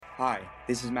Hi,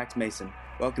 this is Max Mason.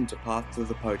 Welcome to Path to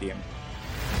the Podium.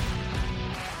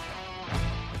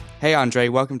 Hey Andre,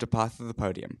 welcome to Path to the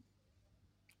Podium.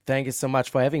 Thank you so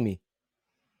much for having me.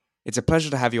 It's a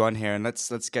pleasure to have you on here, and let's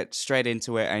get straight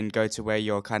into it and go to where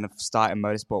your kind of start in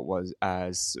motorsport was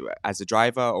as a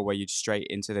driver, or were you straight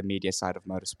into the media side of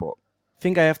motorsport?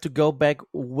 Think I have to go back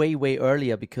way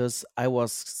earlier because I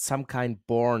was some kind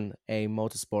born a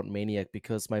motorsport maniac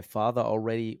because my father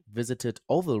already visited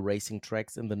oval racing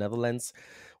tracks in the Netherlands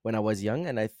when I was young.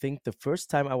 And I think the first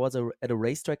time I was at a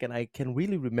racetrack, and I can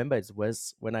really remember it,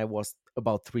 was when I was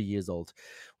about 3 years old.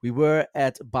 We were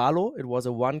at Barlo. It was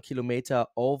a 1 kilometer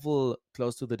oval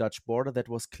close to the Dutch border that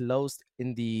was closed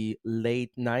in the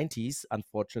late 90s,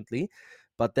 unfortunately.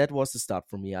 But that was the start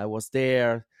for me. I was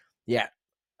there. Yeah,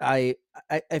 I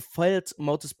felt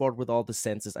motorsport with all the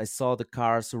senses. I saw the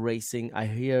cars racing. I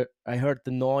heard the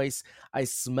noise. I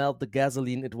smelled the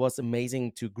gasoline. It was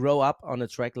amazing to grow up on a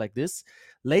track like this.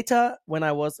 Later, when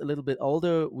I was a little bit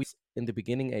older, we in the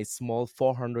beginning a small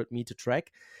 400-meter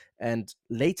track, and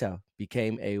later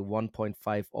became a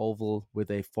 1.5 oval with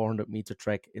a 400-meter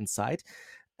track inside.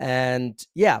 And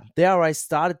yeah, there I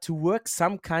started to work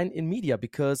some kind in media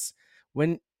because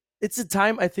when it's a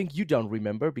time I think you don't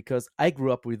remember because I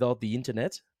grew up without the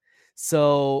internet.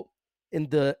 So in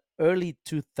the early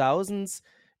 2000s,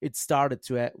 it started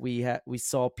to we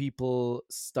saw people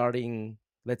starting,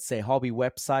 let's say, hobby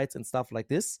websites and stuff like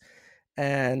this.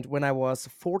 And when I was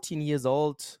 14 years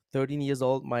old, 13 years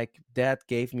old, my dad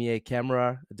gave me a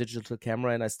camera, a digital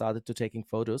camera, and I started to taking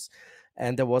photos.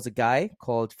 And there was a guy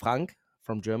called Frank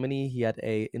from Germany. He had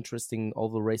a interesting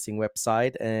oval racing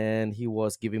website, and he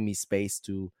was giving me space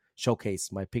to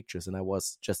showcase my pictures. And I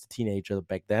was just a teenager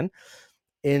back then.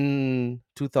 In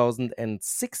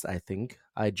 2006, I think,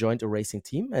 I joined a racing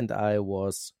team and I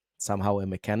was somehow a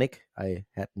mechanic. I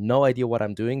had no idea what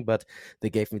I'm doing, but they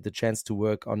gave me the chance to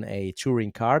work on a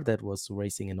touring car that was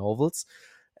racing in ovals.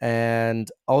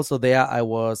 And also there I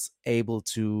was able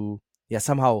to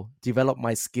somehow develop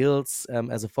my skills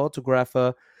as a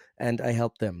photographer, and I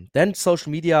helped them. Then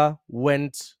social media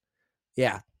went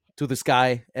to the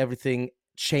sky. Everything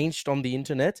changed on the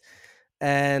internet.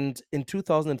 And in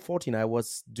 2014, I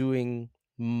was doing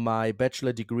my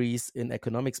bachelor degrees in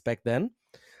economics back then.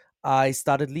 I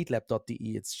started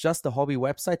leadlab.de. It's just a hobby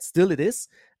website, still it is.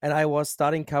 And I was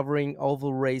starting covering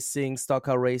oval racing, stock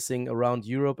car racing around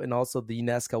Europe, and also the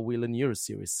NASCAR Wheel and Euro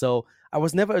Series. So I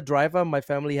was never a driver. My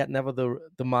family had never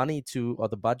the money to, or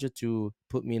the budget to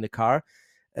put me in a car.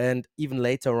 And even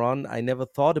later on, I never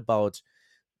thought about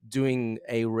doing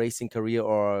a racing career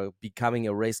or becoming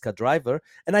a race car driver.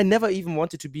 And I never even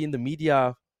wanted to be in the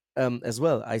media as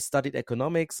well. I studied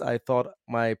economics. I thought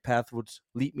my path would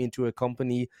lead me into a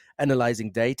company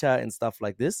analyzing data and stuff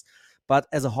like this. But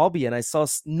as a hobby, and I saw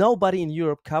nobody in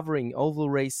Europe covering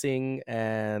oval racing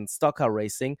and stock car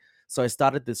racing. So I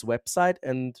started this website,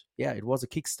 and it was a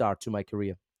kickstart to my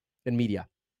career in media.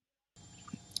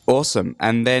 Awesome.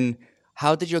 And then,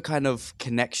 how did your kind of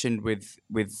connection with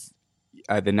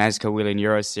the NASCAR Wheel and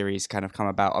Euro series kind of come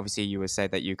about? Obviously, you would say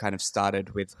that you kind of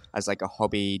started with as like a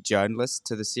hobby journalist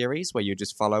to the series where you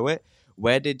just follow it.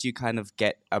 Where did you kind of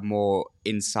get a more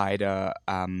insider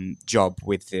job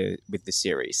with the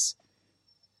series?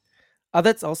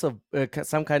 That's also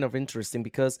some kind of interesting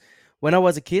because when I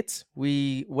was a kid,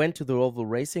 we went to the oval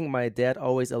racing. My dad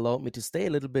always allowed me to stay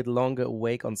a little bit longer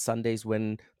awake on Sundays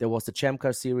when there was the Champ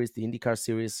Car series, the IndyCar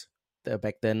series,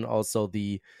 back then also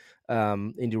the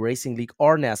Indy Racing League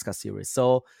or NASCAR series.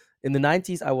 So in the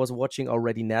 90s, I was watching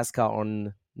already NASCAR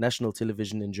on national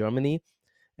television in Germany,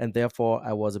 and therefore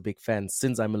I was a big fan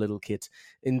since I'm a little kid.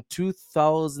 In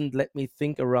 2000, let me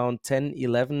think, around 10,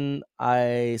 11,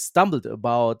 I stumbled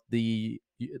about the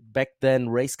back then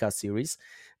race car series,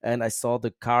 and I saw the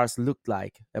cars looked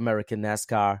like American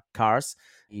NASCAR cars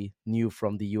new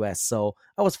from the US. So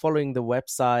I was following the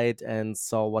website and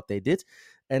saw what they did.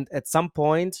 And at some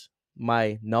point,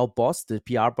 my now boss, the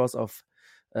PR boss of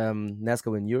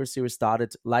NASCAR Win Euro Series,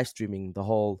 started live streaming the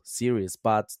whole series,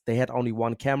 but they had only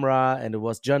one camera, and it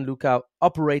was Gianluca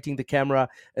operating the camera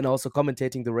and also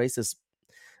commentating the races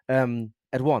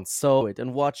at once. So it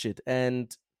and watch it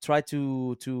and try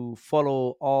to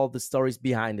follow all the stories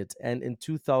behind it. And in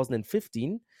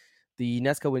 2015, the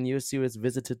NASCAR Win Euro Series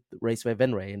visited Raceway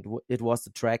Venray, and it was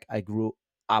the track I grew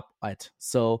up at.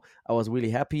 So I was really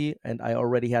happy, and I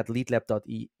already had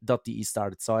leadlab.de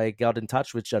started. So I got in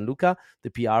touch with Gianluca, the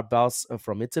PR boss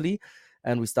from Italy,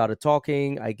 and we started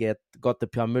talking. I got the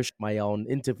permission, my own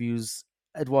interviews.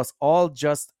 It was all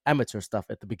just amateur stuff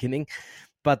at the beginning.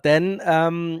 But then,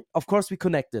 of course, we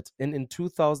connected. In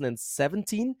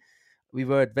 2017, we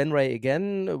were at Venray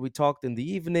again. We talked in the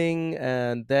evening,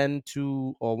 and then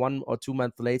 1 or 2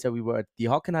 months later, we were at the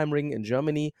Hockenheimring in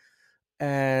Germany.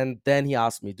 And then he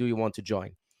asked me, "Do you want to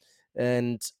join?"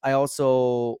 And I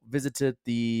also visited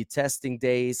the testing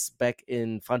days back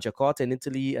in Franciacorta in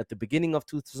Italy at the beginning of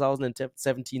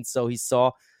 2017. So he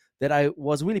saw that I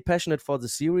was really passionate for the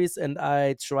series, and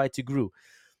I tried to grow.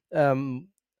 Um,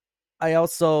 I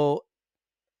also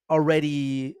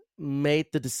already made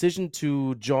the decision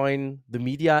to join the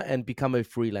media and become a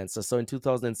freelancer. So in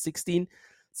 2016,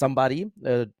 somebody,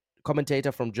 a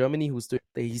commentator from Germany,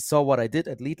 he saw what I did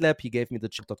at Lead Lab. He gave me the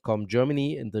 .com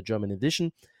Germany in the German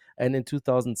edition. And in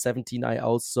 2017, I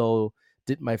also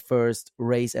did my first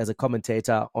race as a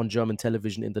commentator on German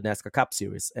television in the NASCAR Cup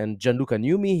Series. And Gianluca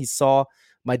knew me. He saw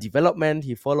my development.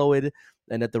 He followed it.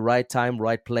 And at the right time,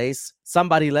 right place,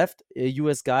 somebody left, a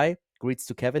US guy, greets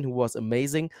to Kevin, who was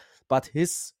amazing, but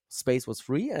his space was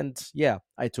free. And yeah,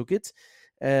 I took it.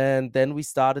 And then we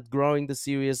started growing the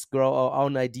series, grow our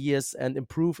own ideas, and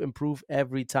improve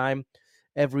every time,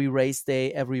 every race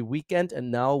day, every weekend.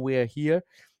 And now we're here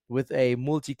with a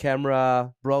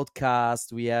multi-camera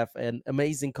broadcast. We have an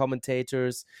amazing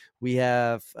commentators. We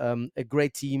have a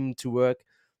great team to work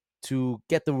to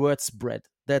get the word spread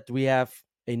that we have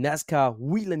a NASCAR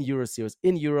Wheel and Euro series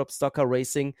in Europe, stock car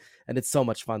racing, and it's so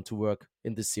much fun to work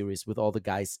in this series with all the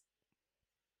guys.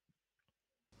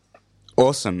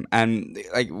 Awesome. And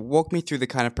like, walk me through the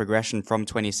kind of progression from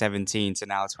 2017 to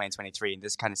now 2023 in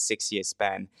this kind of 6 year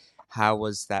span. How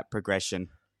was that progression?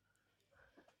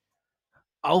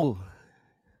 Oh,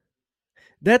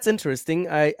 that's interesting.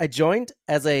 I joined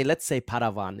as a, let's say,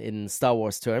 Padawan in Star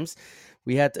Wars terms.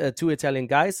 We had two Italian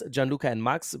guys, Gianluca and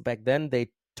Max. Back then,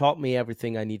 they taught me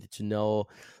everything I needed to know: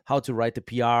 how to write the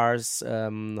PRs,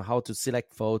 how to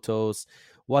select photos,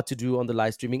 what to do on the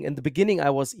live streaming. In the beginning,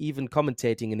 I was even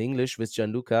commentating in English with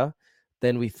Gianluca.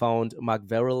 Then we found Mark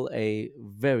Verrill, a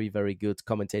very, very good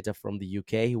commentator from the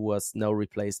UK, who was now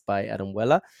replaced by Adam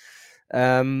Weller.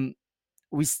 Um,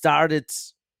 we started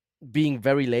being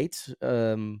very late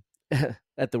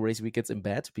at the race weekends in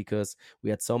bed because we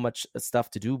had so much stuff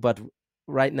to do. But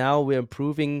right now we're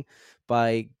improving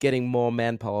by getting more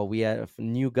manpower. We have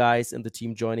new guys in the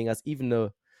team joining us, even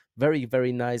a very,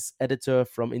 very nice editor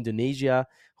from Indonesia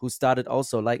who started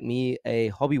also, like me, a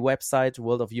hobby website,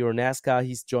 World of Euro NASCAR.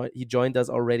 He joined us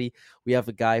already. We have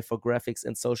a guy for graphics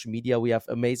and social media. We have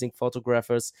amazing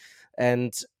photographers.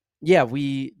 And yeah,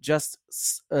 we just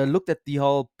looked at the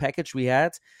whole package we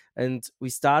had, and we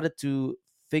started to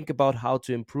think about how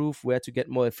to improve, where to get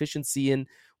more efficiency in,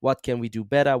 what can we do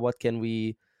better, what can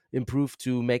we improve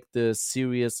to make the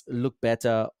series look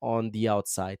better on the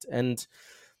outside. And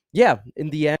yeah, in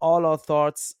the end, all our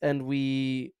thoughts, and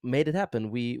we made it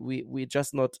happen. We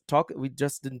just not talk. We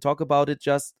just didn't talk about it.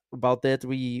 Just about that,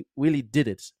 we really did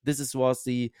it. This is was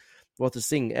the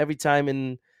thing. Every time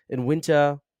in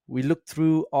winter, we looked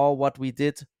through all what we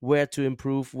did, where to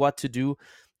improve, what to do,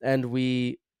 and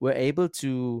we were able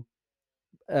to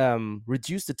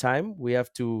reduce the time we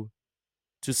have to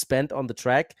spend on the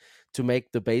track to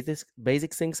make the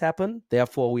basic things happen.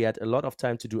 Therefore, we had a lot of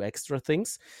time to do extra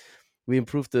things. We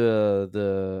improved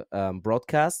the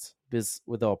broadcast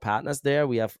with our partners there.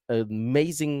 We have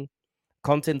amazing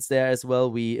contents there as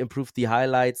well. We improved the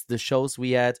highlights, the shows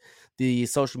we had, the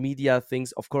social media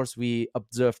things. Of course, we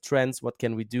observe trends. What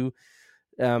can we do?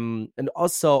 And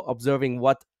also observing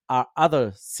what are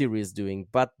other series doing.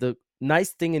 But the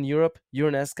nice thing in Europe,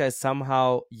 Euronesca is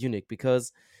somehow unique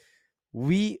because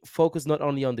we focus not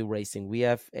only on the racing. We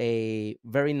have a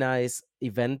very nice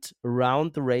event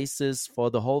around the races for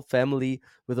the whole family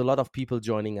with a lot of people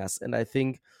joining us. And I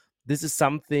think this is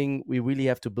something we really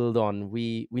have to build on.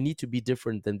 We need to be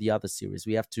different than the other series.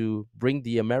 We have to bring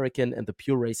the American and the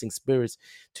pure racing spirit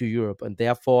to Europe. And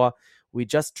therefore, we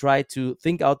just try to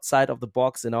think outside of the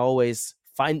box and always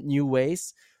find new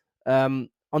ways. On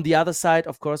the other side,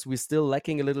 of course, we're still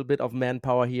lacking a little bit of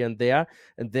manpower here and there.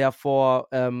 And therefore,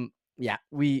 yeah,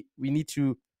 we need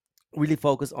to really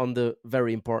focus on the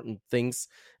very important things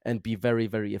and be very,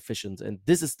 very efficient. And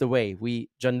this is the way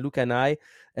Gianluca and I,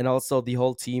 and also the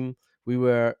whole team, we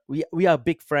are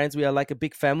big friends. We are like a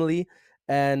big family,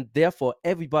 and therefore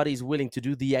everybody is willing to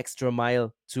do the extra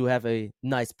mile to have a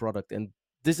nice product. And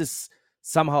this is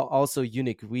somehow also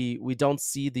unique. We don't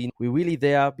see we're really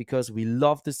there because we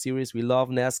love the series, we love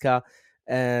NASCAR,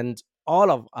 and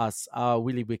all of us are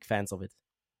really big fans of it.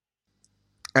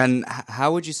 And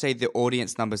how would you say the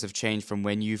audience numbers have changed from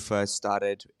when you first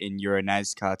started in Euro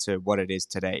NASCAR to what it is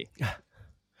today?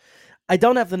 I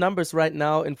don't have the numbers right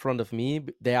now in front of me.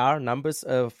 There are numbers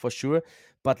for sure,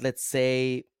 but let's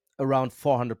say around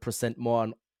 400% more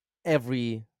on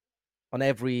every on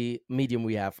every medium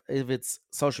we have. If it's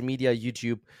social media,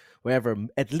 YouTube, wherever,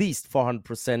 at least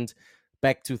 400%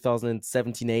 back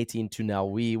 2017, 18 to now.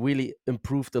 We really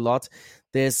improved a lot.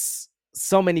 There are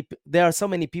so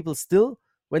many people still,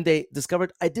 when they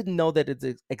discovered, I didn't know that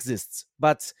it exists,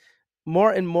 but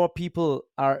more and more people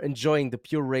are enjoying the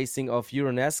pure racing of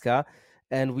EuroNASCAR,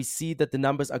 and we see that the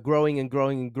numbers are growing and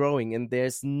growing and growing, and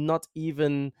there's not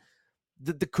even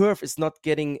the curve is not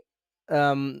getting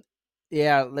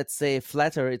let's say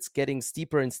flatter, it's getting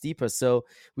steeper and steeper. So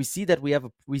we see that we have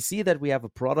a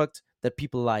product that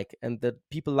people like, and that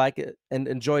people like it and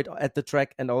enjoy it at the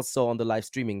track and also on the live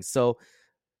streaming. So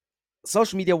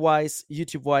social media wise,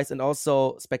 YouTube wise, and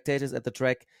also spectators at the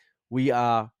track, we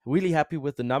are really happy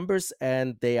with the numbers,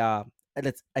 and they are,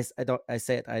 and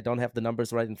I don't have the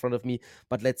numbers right in front of me,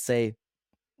 but let's say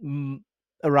mm,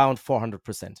 around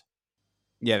 400%.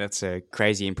 Yeah, that's a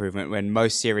crazy improvement when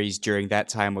most series during that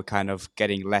time were kind of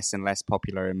getting less and less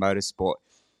popular in motorsport.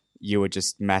 You were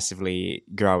just massively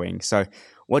growing. So,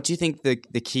 what do you think the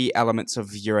key elements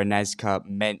of Euro NASCAR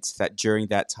meant that during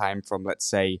that time from, let's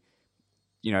say,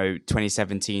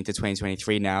 2017 to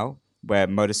 2023 now, where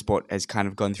motorsport has kind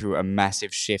of gone through a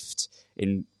massive shift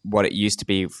in what it used to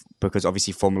be, because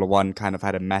obviously Formula One kind of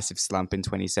had a massive slump in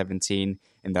 2017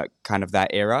 in that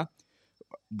era.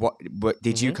 What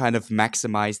did you Mhm. kind of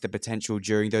maximize the potential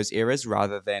during those eras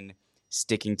rather than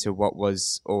sticking to what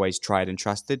was always tried and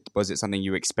trusted? Was it something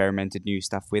you experimented new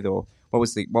stuff with, or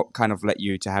what kind of let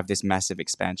you to have this massive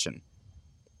expansion?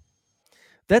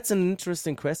 That's an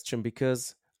interesting question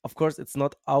because, of course, it's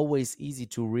not always easy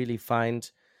to really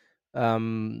find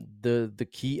the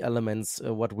key elements,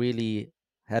 what really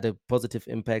had a positive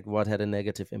impact, what had a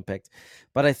negative impact.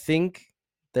 But I think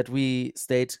that we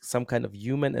stayed some kind of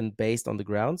human and based on the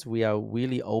grounds. We are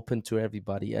really open to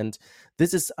everybody, and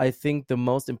this is, I think, the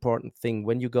most important thing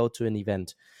when you go to an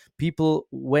event. People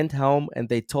went home and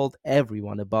they told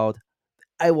everyone about.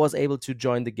 I was able to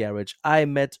join the garage. I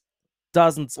met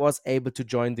dozens, was able to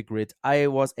join the grid. I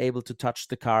was able to touch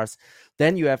the cars.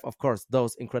 Then you have, of course,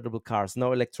 those incredible cars,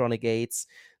 no electronic aids.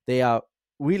 They are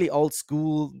really old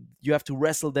school. You have to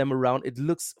wrestle them around. It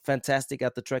looks fantastic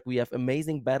at the track. We have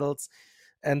amazing battles,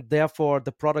 and therefore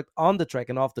the product on the track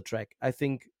and off the track, I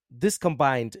think this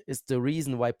combined is the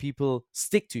reason why people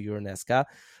stick to EuroNASCAR.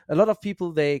 A lot of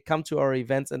people, they come to our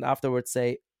events and afterwards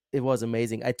say it was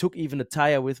amazing. I took even a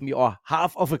tire with me or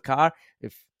half of a car.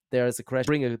 If there is a crash,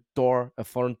 bring a door, a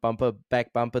front bumper,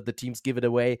 back bumper, the teams give it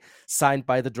away, signed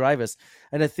by the drivers.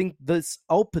 And I think this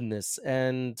openness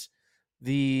and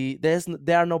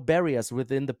there are no barriers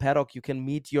within the paddock. You can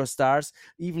meet your stars,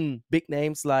 even big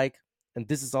names like, and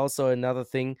this is also another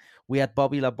thing. We had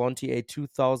Bobby Labonte, a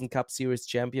 2000 Cup Series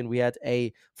champion. We had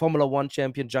a Formula One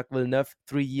champion, Jacques Villeneuve,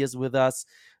 3 years with us.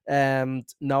 And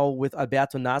now with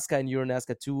Alberto Nasca in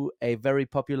EuroNASCAR 2, a very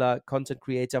popular content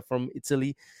creator from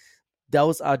Italy.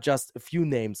 Those are just a few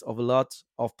names of a lot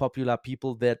of popular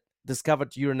people that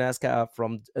discovered EuroNASCAR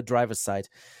from a driver's side.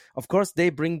 Of course,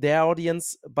 they bring their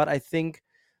audience, but I think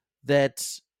that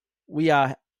we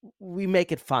are we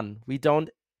make it fun. We don't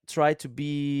try to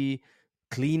be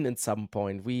clean at some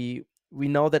point. We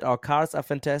know that our cars are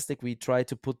fantastic. We try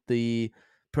to put the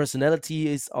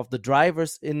personalities of the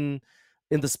drivers in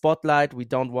the spotlight. We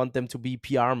don't want them to be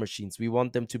PR machines. We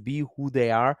want them to be who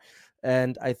they are.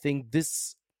 And I think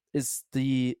this is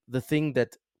the thing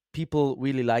that people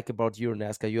really like about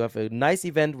EuroNASCAR. You have a nice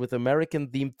event with American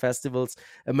themed festivals,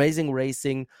 amazing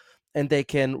racing, and they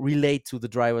can relate to the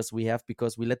drivers we have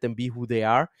because we let them be who they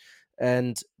are.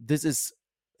 And this is,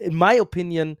 in my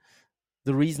opinion,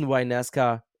 the reason why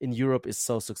NASCAR in Europe is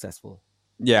so successful.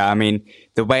 Yeah, I mean,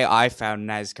 the way I found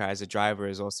NASCAR as a driver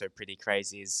is also pretty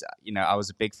crazy. I was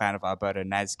a big fan of Alberto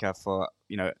NASCAR for,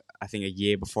 I think a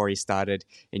year before he started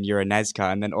in Euro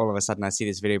NASCAR. And then all of a sudden I see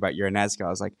this video about Euro NASCAR. I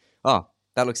was like, oh,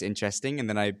 that looks interesting. And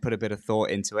then I put a bit of thought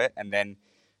into it. And then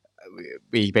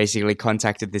we basically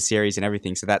contacted the series and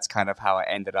everything. So that's kind of how I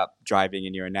ended up driving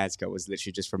in Euro NASCAR, was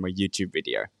literally just from a YouTube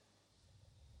video.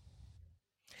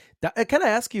 Can I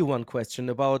ask you one question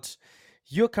about,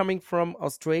 you're coming from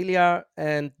Australia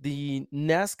and the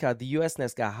NASCAR, the US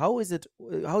NASCAR? How is it?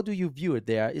 How do you view it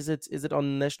there? Is it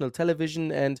on national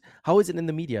television, and how is it in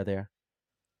the media there?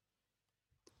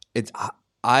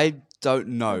 I don't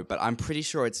know, but I'm pretty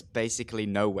sure it's basically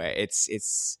nowhere.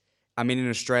 It's. I mean, in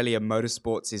Australia,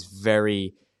 motorsports is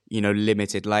very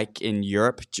limited. Like in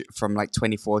Europe, from like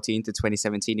 2014 to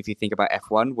 2017, if you think about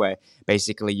F1, where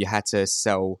basically you had to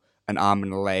sell an arm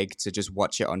and a leg to just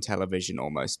watch it on television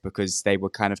almost, because they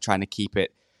were kind of trying to keep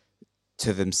it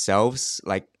to themselves.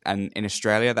 Like, and in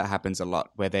Australia, that happens a lot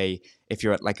where they, if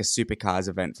you're at like a supercars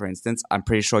event, for instance, I'm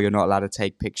pretty sure you're not allowed to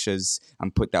take pictures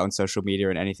and put that on social media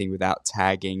and anything without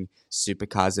tagging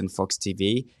supercars and Fox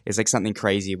TV. It's like something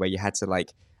crazy where you had to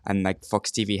like, and like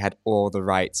Fox TV had all the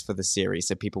rights for the series,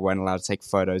 so people weren't allowed to take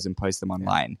photos and post them Yeah.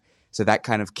 online. So that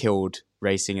kind of killed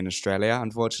racing in Australia,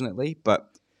 unfortunately. But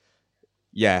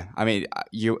yeah, I mean,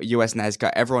 US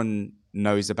NASCAR, everyone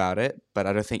knows about it, but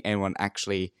I don't think anyone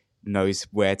actually knows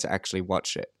where to actually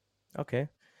watch it. Okay.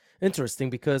 Interesting,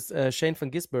 because Shane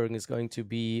van Gisbergen is going to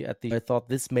be at the. I thought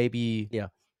this may be. Yeah.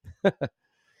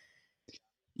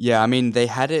 Yeah, I mean, they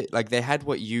had it like they had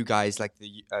what you guys like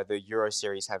the Euro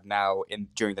Series have now in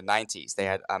during the 90s. They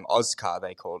had Oscar,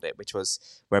 they called it, which was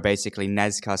where basically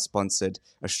NASCAR sponsored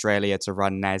Australia to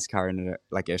run NASCAR in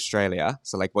like Australia.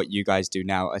 So like what you guys do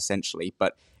now essentially,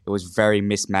 but it was very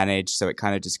mismanaged, so it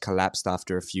kind of just collapsed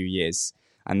after a few years.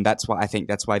 And that's why I think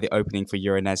that's why the opening for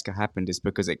Euro NASCAR happened is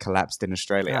because it collapsed in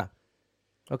Australia.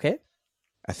 Ah. Okay.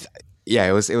 I th- yeah,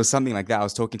 it was something like that. I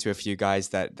was talking to a few guys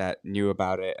that knew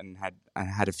about it and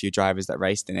had a few drivers that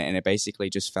raced in it, and it basically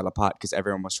just fell apart because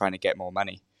everyone was trying to get more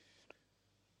money.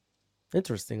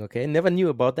 Interesting. Okay. Never knew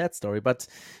about that story, but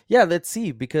yeah, let's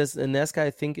see, because NASCAR,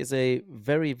 I think, is a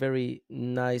very, very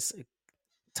nice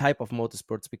type of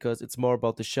motorsports, because it's more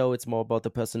about the show, it's more about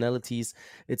the personalities,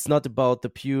 it's not about the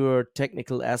pure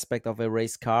technical aspect of a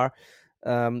race car.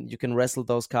 You can wrestle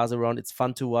those cars around, it's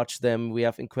fun to watch them. We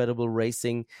have incredible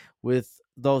racing with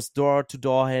those door to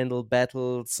door handle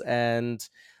battles, and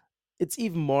it's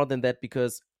even more than that,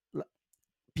 because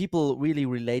people really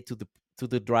relate to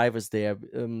the drivers there.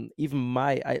 Even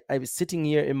I was sitting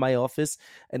here in my office,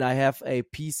 and I have a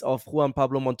piece of Juan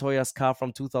Pablo Montoya's car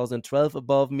from 2012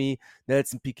 above me,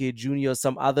 Nelson Piquet Jr.,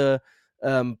 some other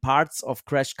parts of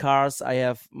crash cars. I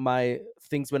have my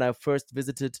things when I first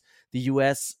visited the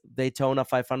US, Daytona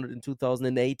 500 in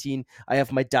 2018. I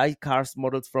have my die cars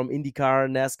models from IndyCar,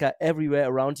 NASCAR, everywhere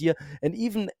around here, and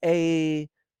even a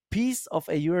piece of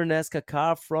a Euro NASCAR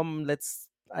car from,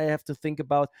 I have to think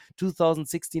about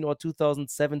 2016 or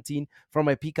 2017, from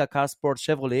my Pika Car Sport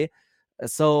Chevrolet.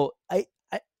 So I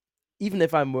even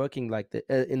if I'm working like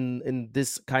in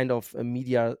this kind of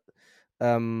media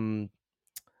um,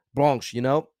 branch,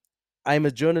 I'm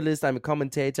a journalist, I'm a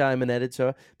commentator, I'm an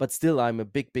editor, but still I'm a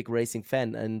big, big racing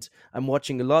fan, and I'm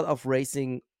watching a lot of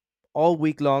racing all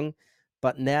week long.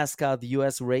 But NASCAR, the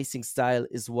US racing style,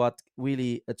 is what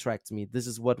really attracts me. This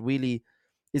is what really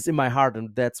is in my heart,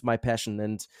 and that's my passion.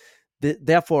 And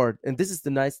therefore, and this is the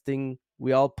nice thing,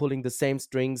 we are all pulling the same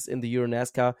strings in the Euro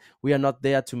NASCAR. We are not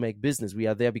there to make business. We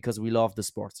are there because we love the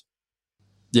sport.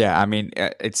 Yeah, I mean,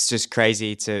 it's just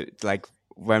crazy to like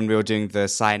when we were doing the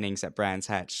signings at Brands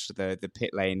Hatch, the pit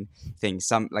lane thing.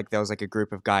 Some like there was like a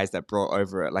group of guys that brought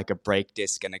over like a brake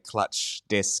disc and a clutch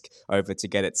disc over to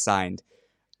get it signed.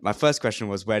 My first question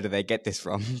was, where do they get this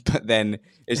from? But then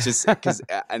it's just because,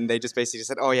 and they just basically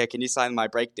said, "Oh yeah, can you sign my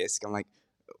brake disc?" I'm like,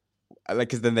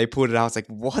 because then they pulled it out. I was like,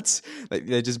 what? Like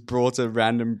they just brought a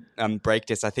random brake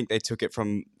disc. I think they took it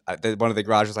from one of the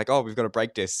garages. Was like, oh, we've got a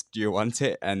brake disc. Do you want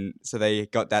it? And so they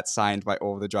got that signed by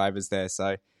all the drivers there.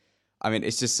 So I mean,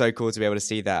 it's just so cool to be able to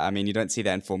see that. I mean, you don't see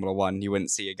that in Formula One. You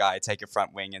wouldn't see a guy take a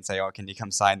front wing and say, "Oh, can you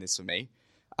come sign this for me?"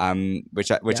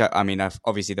 Yeah, I mean,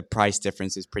 obviously the price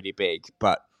difference is pretty big,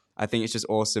 but I think it's just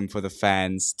awesome for the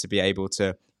fans to be able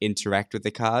to interact with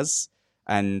the cars,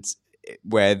 and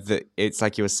where it's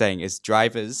like you were saying, is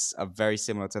drivers are very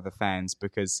similar to the fans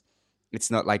because it's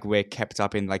not like we're kept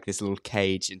up in like this little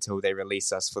cage until they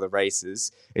release us for the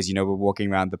races. As you know, we're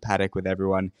walking around the paddock with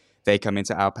everyone. They come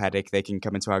into our paddock, they can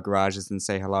come into our garages and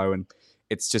say hello, and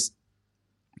it's just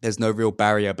there's no real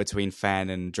barrier between fan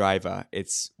and driver.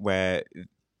 It's where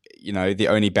the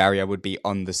only barrier would be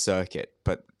on the circuit,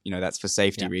 but that's for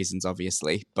safety yeah. reasons,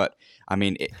 obviously. But I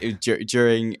mean,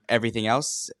 during everything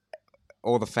else,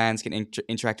 all the fans can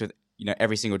interact with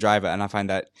every single driver, and I find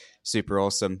that super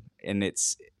awesome. And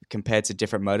it's compared to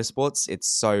different motorsports, it's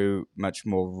so much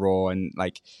more raw and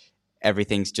like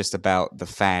everything's just about the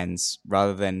fans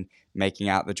rather than making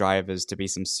out the drivers to be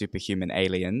some superhuman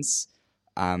aliens.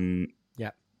 Um,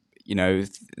 Yeah.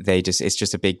 it's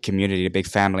just a big community, a big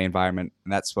family environment,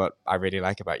 and that's what I really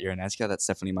like about Euronesca. That's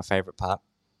definitely my favorite part.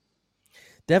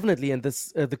 Definitely, and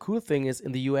the cool thing is,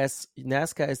 in the US,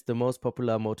 NASCAR is the most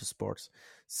popular motorsport,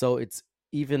 so it's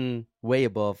even way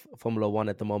above Formula One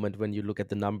at the moment when you look at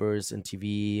the numbers and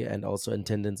TV and also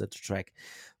attendance at the track.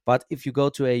 But if you go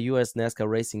to a US NASCAR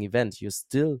racing event, you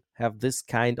still have this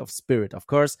kind of spirit. Of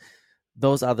course,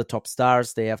 those are the top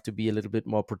stars. They have to be a little bit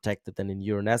more protected than in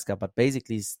Euro NASCAR, but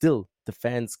basically, still, the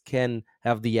fans can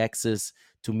have the access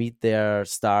to meet their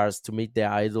stars, to meet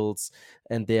their idols,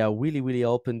 and they are really, really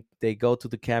open. They go to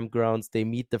the campgrounds, they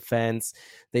meet the fans,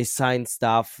 they sign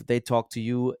stuff, they talk to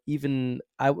you. Even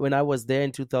when I was there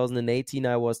in 2018,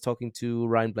 I was talking to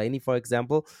Ryan Blaney, for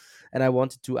example, and I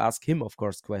wanted to ask him, of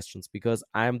course, questions because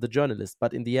I'm the journalist.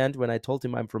 But in the end, when I told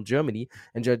him I'm from Germany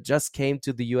and just came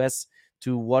to the US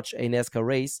to watch a NASCAR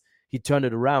race, he turned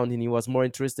it around and he was more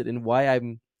interested in why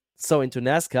I'm so into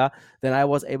NASCAR than I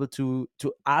was able to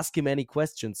ask him any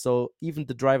questions. So even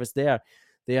the drivers there,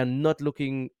 they are not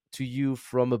looking to you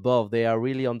from above. They are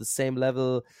really on the same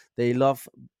level. They love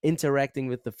interacting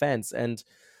with the fans. And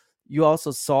you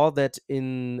also saw that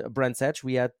in Brands Hatch,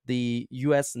 we had the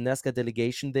US NASCAR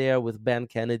delegation there with Ben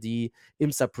Kennedy,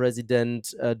 IMSA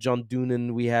president John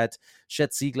Doonan. We had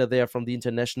Chet Ziegler there from the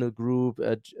international group,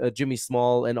 Jimmy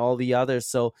Small, and all the others.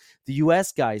 So the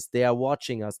US guys, they are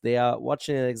watching us. They are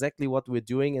watching exactly what we're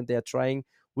doing, and they are trying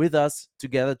with us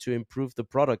together to improve the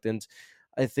product. And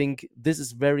I think this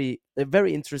is a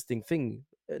very interesting thing.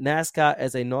 NASCAR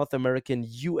as a North American,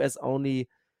 US only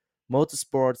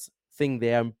motorsports thing.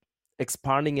 They are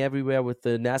expanding everywhere with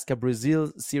the NASCAR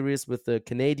Brazil series, with the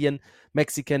Canadian,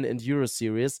 Mexican, and Euro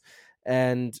series.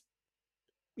 And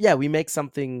yeah, we make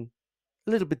something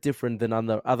a little bit different than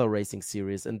other racing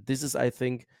series. And this is, I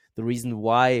think, the reason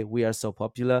why we are so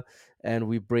popular and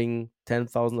we bring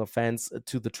 10,000 of fans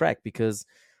to the track, because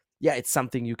yeah, it's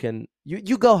something you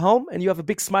go home and you have a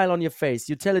big smile on your face.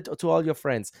 You tell it to all your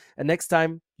friends, and next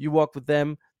time you walk with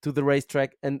them to the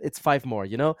racetrack, and it's five more.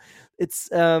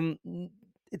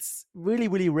 It's really,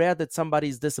 really rare that somebody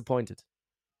is disappointed.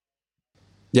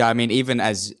 Yeah, I mean, even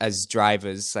as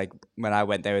drivers, like when I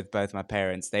went there with both my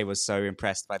parents, they were so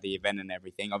impressed by the event and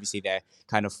everything. Obviously, they're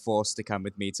kind of forced to come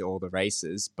with me to all the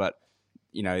races, but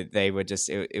they were just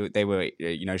they were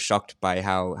shocked by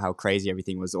how crazy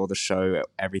everything was, all the show,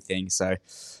 everything. So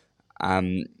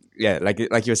um, yeah, like you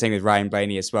were saying with Ryan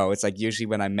Blaney as well. It's like usually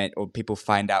when I met or people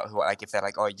find out who, like, if they're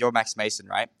like, oh, you're Max Mason,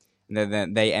 right? And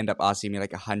then they end up asking me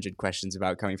like 100 questions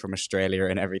about coming from Australia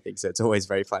and everything. So it's always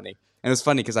very funny. And it was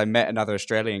funny because I met another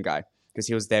Australian guy because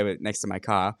he was there next to my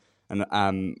car, and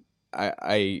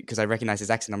I because I recognized his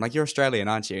accent. I'm like, you're Australian,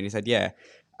 aren't you? And he said, yeah.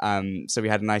 So we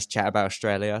had a nice chat about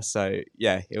Australia. So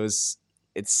yeah,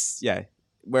 it's yeah,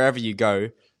 wherever you go,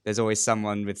 there's always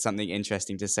someone with something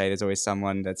interesting to say. There's always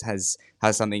someone that has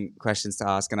something, questions to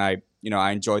ask, and I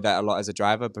enjoyed that a lot as a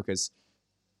driver because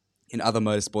in other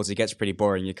motorsports it gets pretty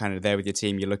boring. You're kind of there with your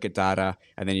team, you look at data,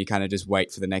 and then you kind of just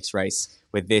wait for the next race.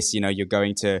 With this, you're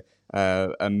going to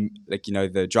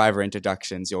the driver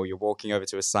introductions, or you're walking over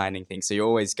to a signing thing. So you're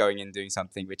always going in doing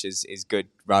something, which is good,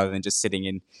 rather than just sitting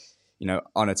in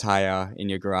on a tire in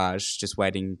your garage, just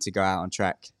waiting to go out on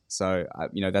track. So,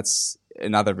 that's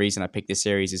another reason I picked this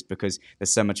series, is because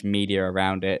there's so much media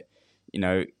around it,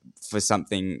 for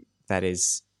something that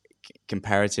is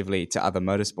comparatively to other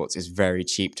motorsports is very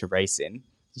cheap to race in.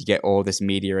 You get all this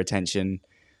media attention,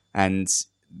 and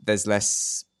there's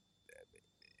less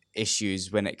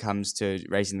issues when it comes to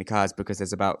racing the cars because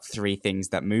there's about three things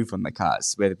that move on the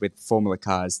cars. With Formula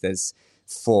cars, there's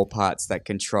four parts that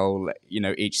control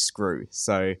each screw.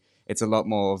 So it's a lot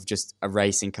more of just a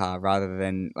racing car rather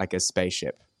than like a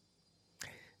spaceship.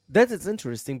 That is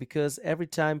interesting because every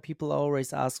time people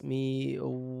always ask me,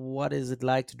 what is it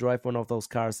like to drive one of those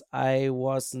cars? I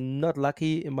was not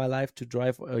lucky in my life to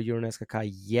drive a Euro NASCAR car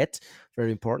yet,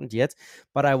 very important yet,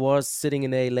 but I was sitting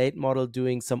in a late model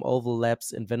doing some oval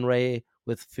laps in Venray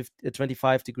with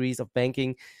 25 degrees of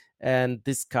banking. And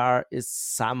this car is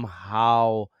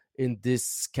somehow in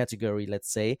this category, let's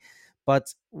say.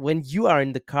 But when you are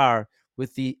in the car,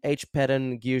 with the H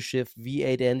pattern gear shift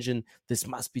V8 engine, this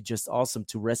must be just awesome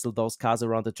to wrestle those cars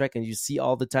around the track. And you see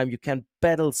all the time, you can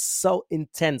battle so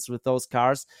intense with those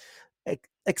cars.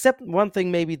 Except one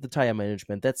thing, maybe the tire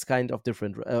management. That's kind of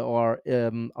different, or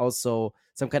also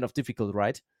some kind of difficult,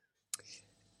 right?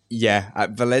 Yeah,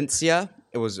 at Valencia,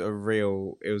 it was a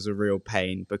real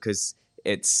pain because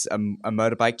it's a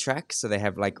motorbike track, so they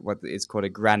have like what is called a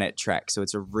granite track. So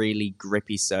it's a really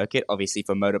grippy circuit. Obviously,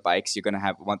 for motorbikes, you're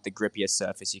gonna want the grippiest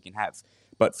surface you can have.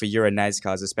 But for Euro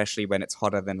NASCARs, especially when it's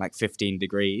hotter than like 15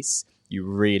 degrees, you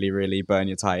really, really burn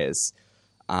your tires.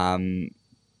 Um,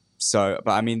 but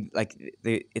I mean, like,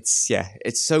 it's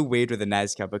so weird with the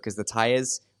NASCAR because the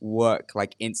tires work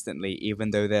like instantly,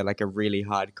 even though they're like a really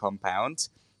hard compound.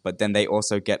 But then they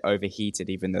also get overheated,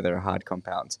 even though they're a hard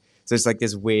compound. So it's like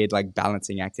this weird like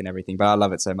balancing act and everything. But I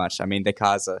love it so much. I mean, the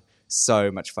cars are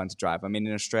so much fun to drive. I mean,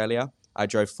 in Australia, I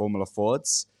drove Formula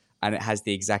Fords, and it has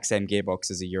the exact same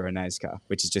gearbox as a Euro NASCAR,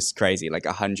 which is just crazy, like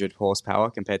 100 horsepower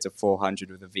compared to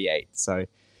 400 with a V8. So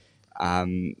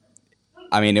um,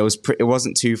 I mean, it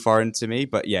wasn't too foreign to me,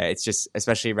 but yeah, it's just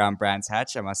especially around Brands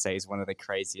Hatch. I must say, is one of the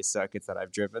craziest circuits that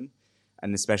I've driven,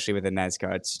 and especially with the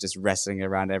NASCAR, it's just wrestling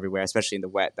around everywhere, especially in the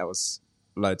wet. That was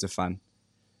loads of fun.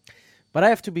 But I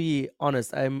have to be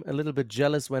honest, I'm a little bit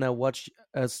jealous when I watch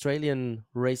Australian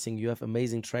racing. You have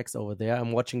amazing tracks over there.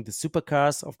 I'm watching the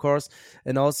supercars, of course,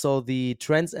 and also the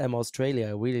Trans Am Australia.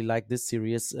 I really like this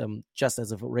series, just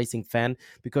as a racing fan,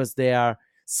 because they are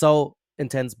so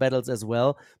intense battles as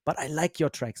well. But I like your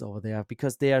tracks over there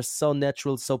because they are so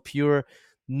natural, so pure,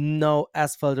 no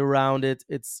asphalt around it.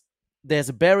 It's There's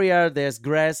a barrier, there's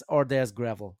grass, or there's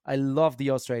gravel. I love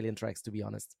the Australian tracks, to be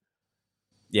honest.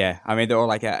 Yeah, I mean they're all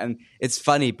like that, and it's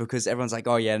funny because everyone's like,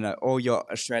 "Oh yeah, no, all your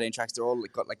Australian tracks they're all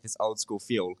got like this old school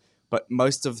feel." But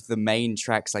most of the main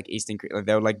tracks, like Eastern Creek, like,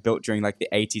 they were like built during like the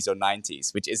 80s or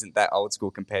 90s, which isn't that old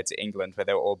school compared to England, where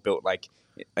they were all built like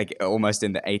almost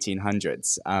in the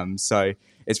 1800s. So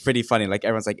it's pretty funny. Like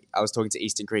everyone's like, I was talking to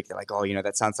Eastern Creek, they're like, "Oh,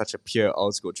 that sounds such a pure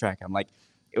old school track." I'm like,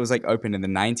 it was like opened in the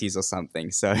 90s or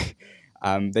something. So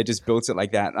they just built it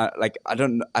like that. Like I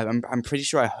don't, I'm pretty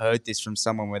sure I heard this from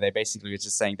someone where they basically were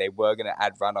just saying they were going to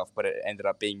add runoff, but it ended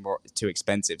up being more too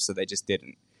expensive, so they just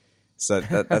didn't. So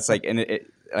that's like, and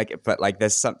but like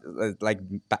there's some like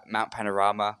Mount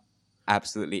Panorama,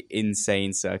 absolutely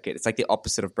insane circuit. It's like the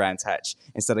opposite of Brands Hatch.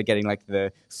 Instead of getting like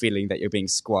the feeling that you're being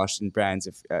squashed in Brands,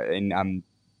 if in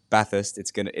Bathurst,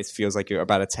 it feels like you're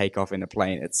about to take off in a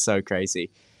plane. It's so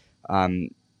crazy. Um,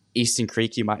 Eastern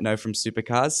Creek, you might know from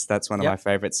Supercars. That's one of my Yep.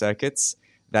 favorite circuits.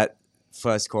 That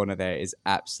first corner there is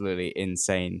absolutely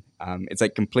insane. It's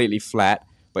like completely flat,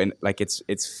 but like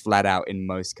it's flat out in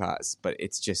most cars. But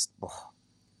it's just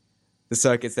the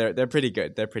circuits. They're pretty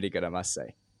good. They're pretty good, I must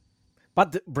say.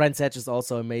 But Brands Hatch is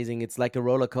also amazing. It's like a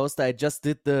roller coaster. I just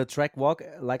did the track walk.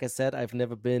 Like I said, I've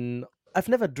never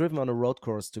driven on a road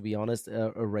course, to be honest,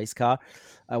 a race car.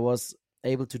 I was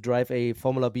able to drive a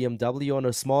Formula BMW on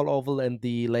a small oval and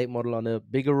the late model on a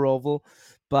bigger oval.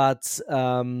 But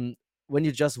when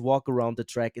you just walk around the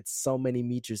track, it's so many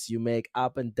meters you make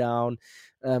up and down.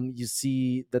 You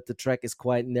see that the track is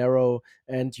quite narrow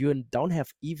and you don't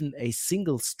have even a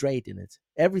single straight in it.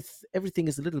 Everything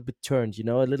is a little bit turned, a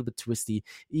little bit twisty.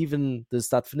 Even the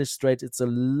start finish straight, it's a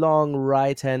long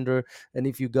right hander, and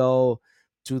if you go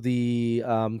to the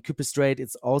Cooper Straight,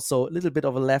 it's also a little bit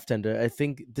of a left-hander. I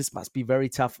think this must be very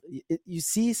tough. You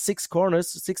see 6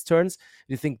 corners, 6 turns,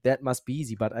 you think that must be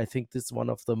easy, but I think this is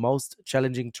one of the most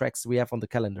challenging tracks we have on the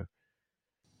calendar.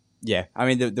 Yeah, I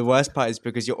mean the worst part is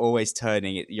because you're always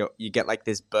turning it. You get like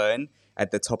this burn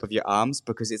at the top of your arms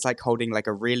because it's like holding like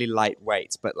a really light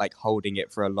weight, but like holding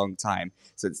it for a long time.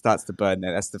 So it starts to burn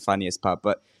there. That's the funniest part.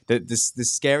 But the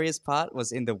scariest part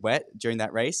was in the wet during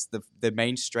that race. The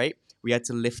main straight we had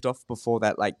to lift off before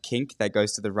that like kink that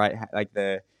goes to the right, like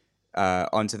the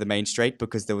onto the main straight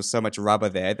because there was so much rubber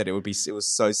there that it was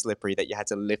so slippery that you had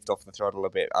to lift off the throttle a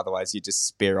bit. Otherwise, you just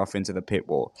spear off into the pit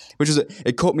wall, which was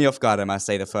it caught me off guard. I must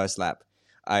say, the first lap,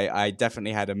 I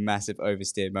definitely had a massive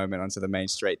oversteer moment onto the main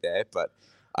straight there. But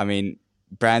I mean,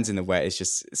 Brands in the wet is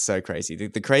just so crazy.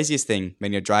 The craziest thing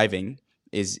when you're driving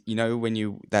is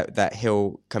when that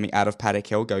hill coming out of Paddock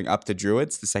Hill going up to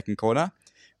Druids, the second corner.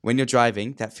 When you're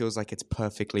driving, that feels like it's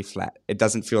perfectly flat. It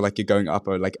doesn't feel like you're going up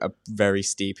a very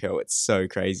steep hill. It's so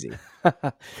crazy.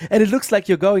 And it looks like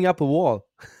you're going up a wall.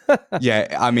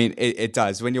 Yeah, I mean, it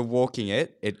does. When you're walking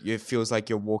it feels like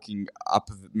you're walking up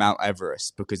Mount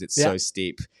Everest because it's Yeah. so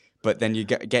steep. But then you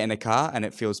get in a car and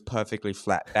it feels perfectly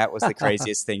flat. That was the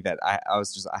craziest thing that I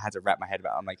had to wrap my head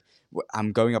about. I'm like,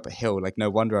 I'm going up a hill. Like, no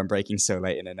wonder I'm braking so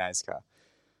late in a NASCAR.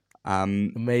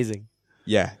 Amazing.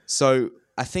 Yeah. So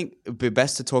I think it would be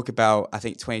best to talk about, I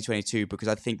think, 2022, because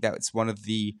I think that's one of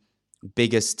the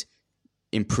biggest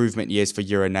improvement years for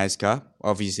Euro NASCAR.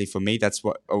 Obviously, for me, that's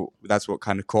what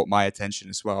kind of caught my attention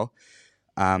as well.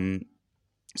 Um,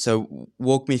 so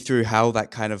walk me through how that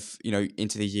kind of,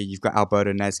 into the year, you've got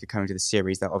Alberto NASCAR coming to the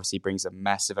series. That obviously brings a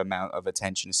massive amount of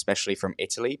attention, especially from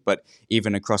Italy, but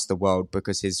even across the world,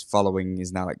 because his following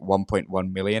is now like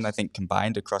 1.1 million, I think,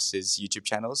 combined across his YouTube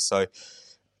channels. So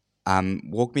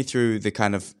walk me through the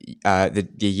kind of the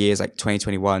years like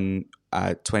 2021,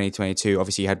 2022.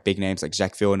 Obviously, you had big names like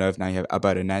Jacques Villeneuve. Now you have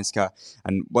Alberto NASCAR.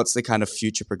 And what's the kind of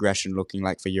future progression looking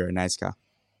like for Euro NASCAR?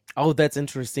 Oh, that's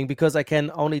interesting because I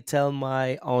can only tell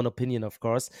my own opinion, of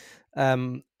course,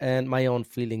 and my own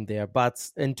feeling there. But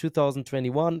in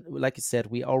 2021, like you said,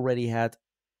 we already had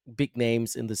big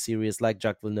names in the series like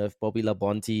Jacques Villeneuve, Bobby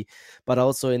Labonte, but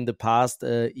also in the past,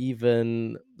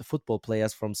 even the football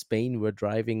players from Spain were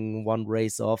driving one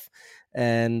race off,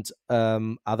 and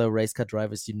other race car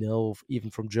drivers,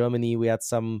 even from Germany, we had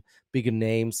some bigger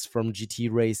names from GT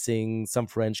racing, some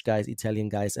French guys, Italian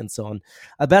guys, and so on.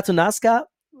 Alberto Nasca,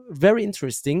 very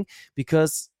interesting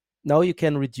because now you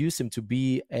can reduce him to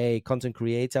be a content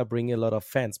creator, bring a lot of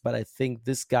fans. But I think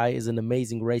this guy is an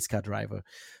amazing race car driver.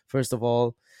 First of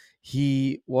all,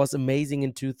 he was amazing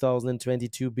in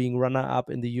 2022, being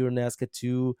runner-up in the Euro NASCAR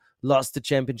 2, lost the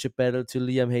championship battle to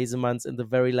Liam Hazelmans in the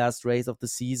very last race of the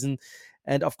season.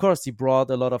 And of course, he brought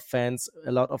a lot of fans,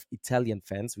 a lot of Italian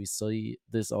fans. We see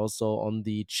this also on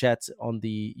the chat, on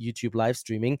the YouTube live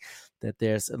streaming, that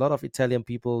there's a lot of Italian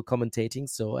people commentating.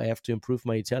 So I have to improve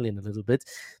my Italian a little bit.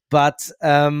 But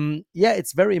yeah,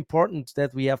 it's very important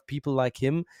that we have people like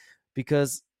him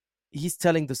because he's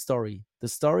telling the story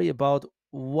about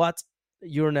what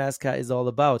Euro NASCAR is all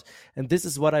about. And this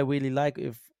is what I really like.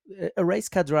 If a race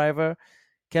car driver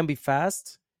can be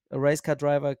fast, a race car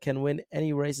driver can win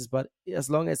any races, but as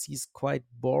long as he's quite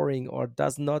boring or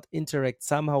does not interact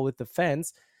somehow with the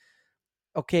fans,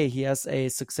 okay, he has a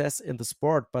success in the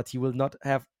sport, but he will not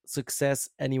have success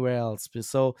anywhere else.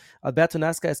 So Alberto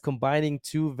Nasca is combining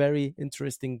two very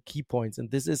interesting key points,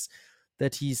 and this is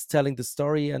that he's telling the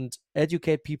story and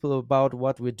educate people about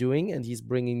what we're doing, and he's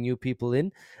bringing new people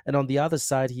in. And on the other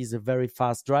side, he's a very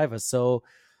fast driver. So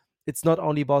it's not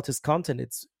only about his content;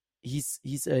 it's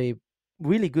he's a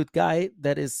really good guy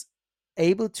that is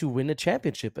able to win a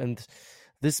championship, and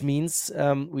this means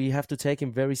we have to take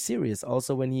him very serious.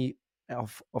 Also, when he,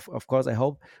 of course, I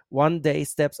hope one day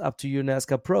steps up to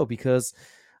UNASCAR Pro, because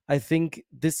I think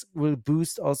this will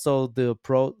boost also the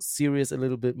Pro series a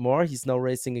little bit more. He's now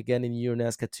racing again in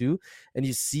UNASCAR 2, and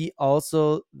you see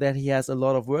also that he has a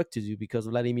lot of work to do because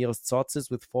Vladimir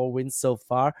Tsotzis with 4 wins so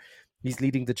far. He's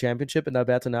leading the championship, and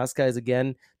Alberto Nasca is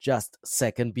again just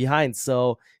second behind.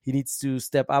 So he needs to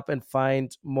step up and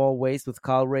find more ways with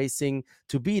Carl Racing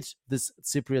to beat this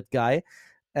Cypriot guy.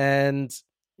 And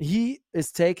he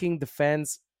is taking the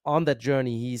fans on that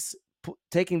journey. He's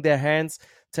taking their hands,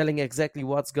 telling exactly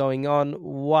what's going on,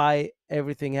 why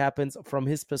everything happens from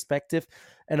his perspective.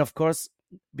 And of course,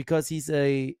 because he's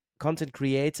a content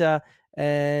creator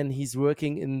and he's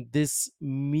working in this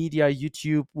media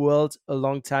YouTube world a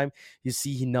long time, you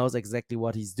see he knows exactly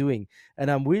what he's doing.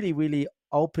 And I'm really, really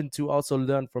open to also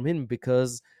learn from him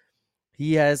because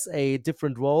he has a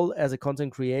different role as a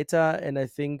content creator. And I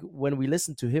think when we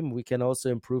listen to him, we can also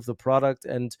improve the product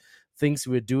and things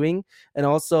we're doing. And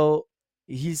also,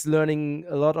 he's learning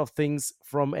a lot of things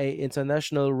from a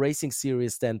international racing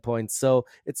series standpoint. So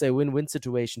it's a win-win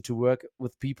situation to work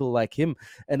with people like him.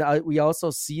 And we also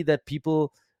see that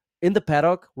people in the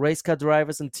paddock, race car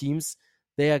drivers and teams,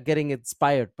 they are getting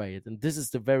inspired by it. And this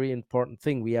is the very important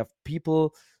thing. We have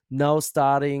people now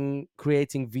starting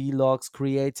creating vlogs,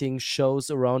 creating shows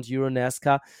around Euro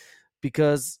NASCAR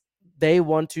because they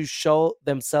want to show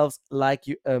themselves like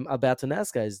Alberto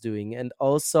Nasca is doing, and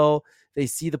also they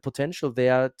see the potential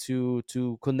there to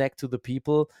connect to the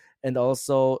people and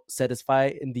also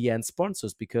satisfy in the end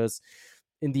sponsors, because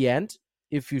in the end,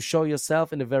 if you show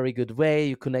yourself in a very good way,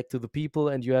 you connect to the people,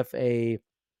 and you have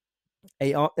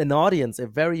an audience, a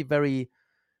very very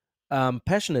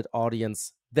passionate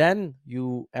audience, then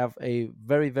you have a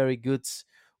very very good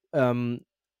um,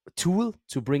 tool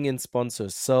to bring in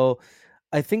sponsors. So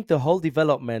I think the whole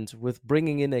development with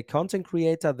bringing in a content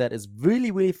creator that is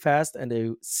really, really fast and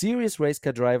a serious race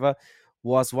car driver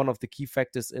was one of the key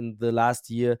factors in the last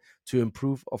year to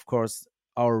improve, of course,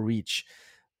 our reach.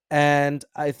 And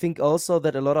I think also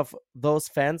that a lot of those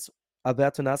fans,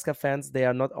 Alberto Nascar fans, they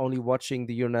are not only watching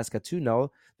the Euro NASCAR 2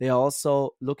 now, they are also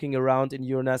looking around in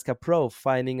Euro NASCAR Pro,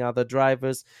 finding other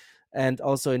drivers and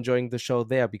also enjoying the show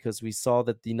there, because we saw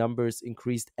that the numbers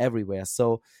increased everywhere.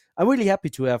 So I'm really happy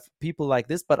to have people like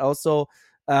this, but also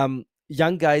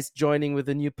young guys joining with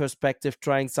a new perspective,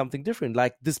 trying something different,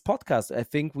 like this podcast. I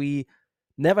think we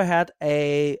never had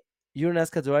a Euro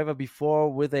NASCAR driver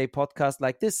before with a podcast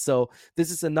like this. So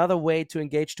this is another way to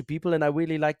engage to people, and I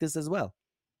really like this as well.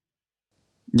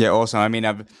 Yeah, awesome. I mean,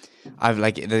 I've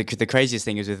like the craziest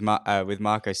thing is with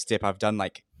Marco Stipp. I've done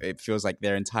like it feels like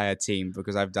their entire team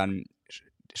because I've done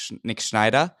Nick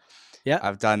Schneider, Yeah,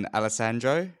 I've done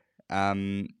Alessandro,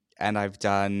 and I've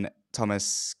done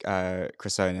Thomas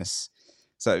Chrysonis.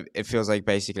 So it feels like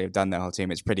basically I've done their whole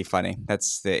team. It's pretty funny.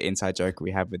 That's the inside joke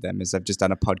we have with them is I've just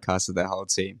done a podcast of their whole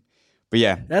team. But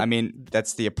yeah, I that mean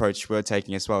that's the approach we're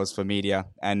taking as well as for media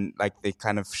and like the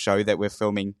kind of show that we're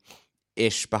filming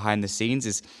ish behind the scenes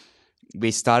is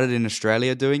we started in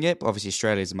Australia doing it. But obviously,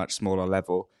 Australia is a much smaller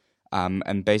level.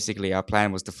 And basically, our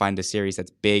plan was to find a series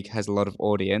that's big, has a lot of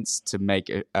audience, to make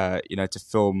to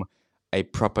film a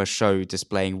proper show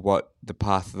displaying what the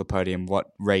path of the podium,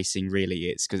 what racing really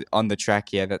is. Because on the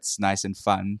track, yeah, that's nice and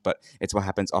fun, but it's what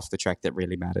happens off the track that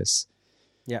really matters.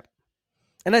 Yeah.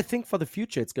 And I think for the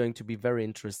future, it's going to be very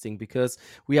interesting because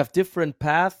we have different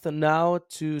paths now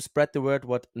to spread the word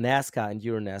what NASCAR and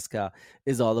Euro NASCAR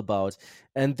is all about.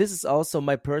 And this is also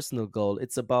my personal goal.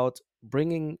 It's about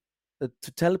bringing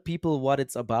to tell people what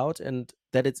it's about and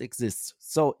that it exists.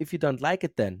 So if you don't like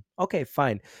it, then okay,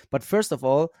 fine. But first of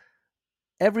all,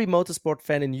 every motorsport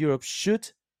fan in Europe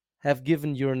should have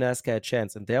given Euro NASCAR a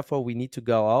chance. And therefore, we need to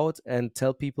go out and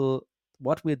tell people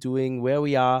what we're doing, where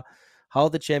we are, how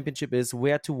the championship is,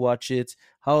 where to watch it,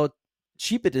 how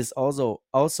cheap it is also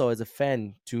as a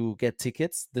fan to get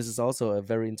tickets. This is also a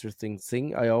very interesting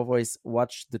thing. I always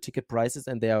watch the ticket prices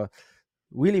and they are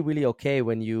really, really okay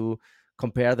when you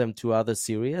compare them to other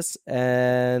series.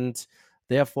 And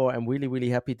therefore, I'm really, really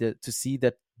happy to see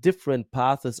that different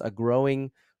paths are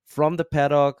growing from the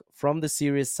paddock, from the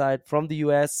series side, from the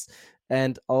US,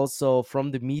 and also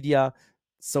from the media.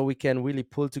 So we can really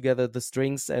pull together the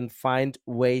strings and find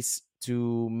ways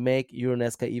to make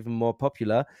Euronesca even more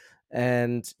popular.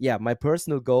 And yeah, my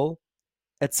personal goal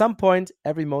at some point,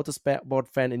 every motorsport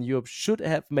fan in Europe should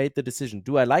have made the decision.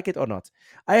 Do I like it or not?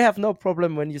 I have no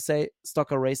problem when you say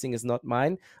stocker racing is not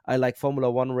mine. I like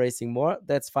Formula One racing more.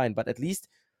 That's fine. But at least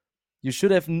you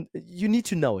need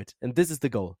to know it. And this is the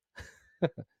goal.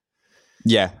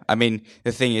 Yeah, I mean,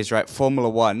 the thing is, right, Formula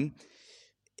One,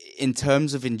 in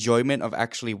terms of enjoyment of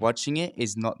actually watching it,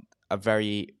 is not a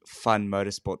very fun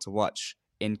motorsport to watch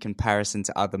in comparison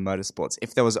to other motorsports.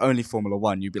 If there was only Formula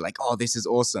One, you'd be like, oh, this is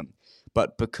awesome.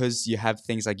 But because you have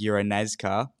things like Euro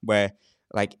NASCAR, where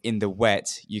like in the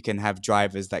wet, you can have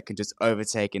drivers that can just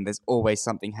overtake, and there's always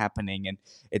something happening. And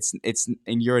it's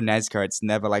in Euro NASCAR, it's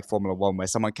never like Formula One where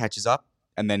someone catches up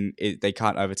and then they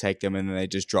can't overtake them and then they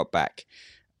just drop back.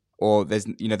 Or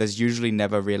there's usually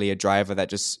never really a driver that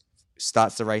just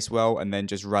starts the race well and then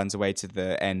just runs away to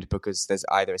the end because there's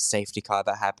either a safety car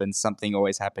that happens. Something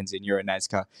always happens in Euro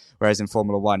NASCAR. Whereas in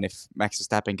Formula One, if Max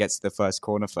Verstappen gets to the first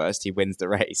corner first, he wins the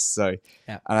race. So,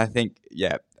 Yeah. and I think,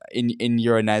 yeah, in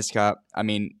Euro NASCAR, I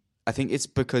mean, I think it's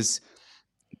because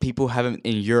people haven't,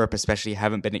 in Europe especially,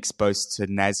 haven't been exposed to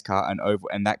NASCAR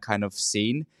and that kind of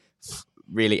scene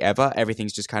really ever.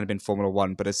 Everything's just kind of been Formula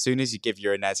One. But as soon as you give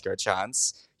Euro NASCAR a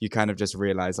chance, you kind of just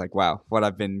realize, like, wow, what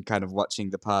I've been kind of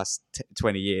watching the past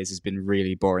 20 years has been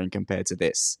really boring compared to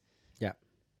this. Yeah.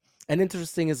 And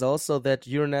interesting is also that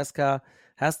Euronascar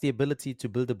has the ability to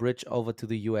build a bridge over to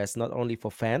the US, not only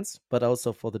for fans, but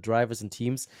also for the drivers and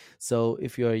teams. So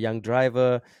if you're a young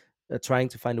driver trying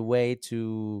to find a way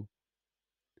to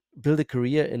build a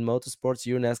career in motorsports,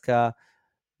 Euronascar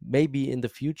maybe in the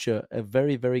future a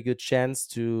very, very good chance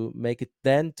to make it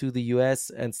then to the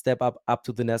US and step up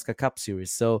to the NASCAR Cup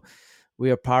Series. So we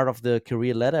are part of the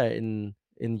career ladder in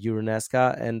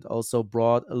Euronascar and also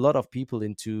brought a lot of people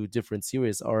into different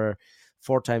series. Our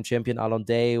four-time champion Alon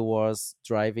Day was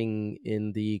driving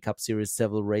in the Cup Series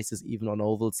several races, even on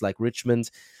ovals like Richmond.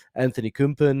 Anthony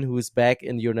Kumpen, who is back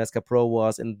in Euronascar Pro,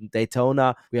 was in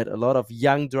Daytona. We had a lot of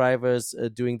young drivers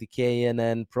doing the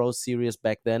KNN Pro Series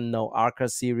back then, no ARCA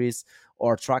Series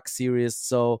or Truck Series.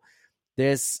 So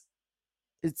there's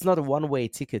it's not a one-way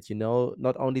ticket,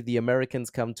 not only the Americans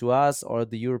come to us or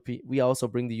the European, we also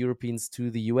bring the Europeans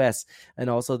to the US. And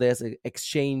also there's an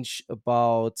exchange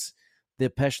about the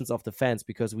passions of the fans,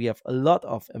 because we have a lot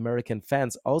of American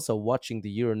fans also watching the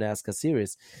Euro NASCAR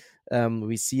series.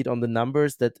 We see it on the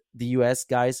numbers that the US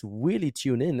guys really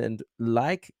tune in and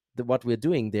like what we're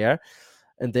doing there.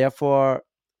 And therefore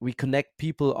we connect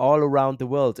people all around the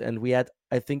world. And we had,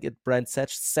 I think it Brand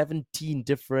Setch, 17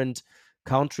 different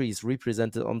countries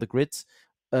represented on the grid.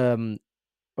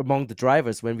 Among the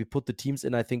drivers, when we put the teams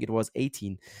in, I think it was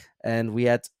 18, and we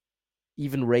had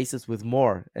even races with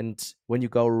more. And when you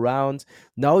go around,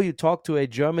 now you talk to a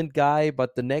German guy,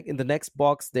 but in the next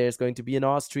box there's going to be an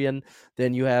Austrian.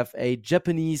 Then you have a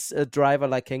Japanese driver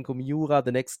like Kenko Miura.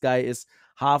 The next guy is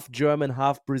half German,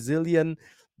 half Brazilian.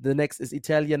 The next is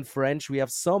Italian, French. We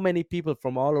have so many people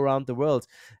from all around the world,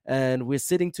 and we're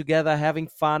sitting together, having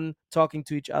fun, talking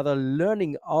to each other,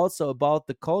 learning also about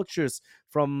the cultures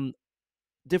from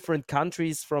different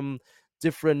countries, from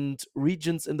different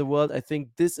regions in the world. I think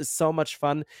this is so much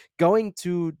fun, going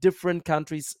to different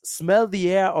countries, smell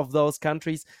the air of those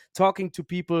countries, talking to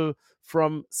people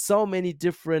from so many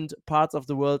different parts of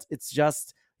the world. It's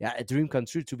just, yeah, a dream come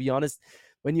true, to be honest.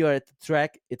 when you are at the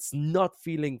track, it's not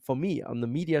feeling for me on the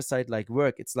media side like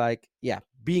work. It's like, yeah,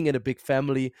 being in a big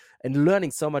family and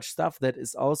learning so much stuff that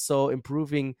is also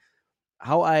improving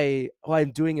how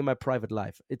I'm doing in my private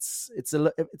life. It's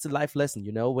a life lesson,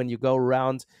 when you go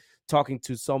around talking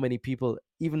to so many people.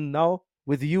 Even now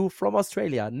with you from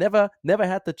Australia, never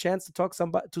had the chance to talk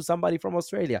to somebody from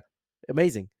Australia.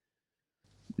 Amazing.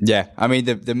 Yeah, I mean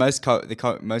the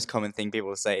most common thing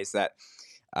people say is that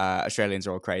Australians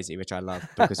are all crazy, which I love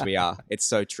because we are. It's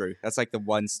so true. That's like the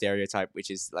one stereotype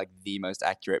which is like the most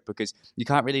accurate because you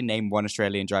can't really name one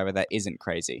Australian driver that isn't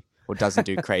crazy or doesn't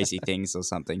do crazy things or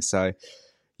something. So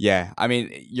yeah, I mean,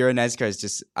 Euronesco is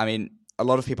just. I mean, a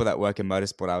lot of people that work in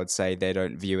motorsport, I would say, they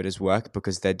don't view it as work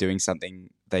because they're doing something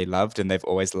they loved and they've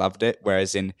always loved it.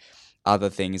 Whereas in other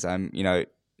things,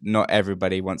 not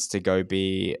everybody wants to go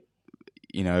be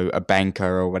a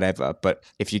banker or whatever. But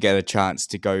if you get a chance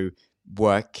to go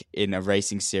work in a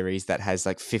racing series that has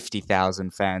like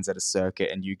 50,000 fans at a circuit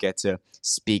and you get to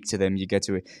speak to them, you get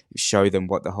to show them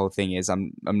what the whole thing is.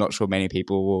 I'm not sure many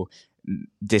people will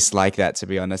dislike that, to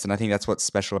be honest. And I think that's what's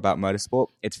special about motorsport.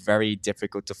 It's very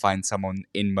difficult to find someone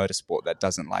in motorsport that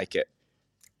doesn't like it.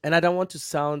 And I don't want to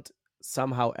sound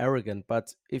somehow arrogant,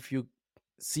 but if you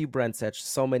see Brands Hatch,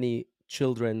 so many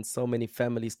children, so many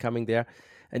families coming there,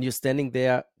 and you're standing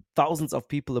there, thousands of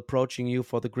people approaching you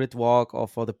for the grid walk or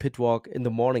for the pit walk in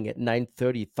the morning at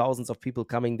 9:30, thousands of people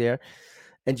coming there,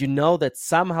 and you know that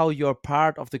somehow you're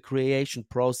part of the creation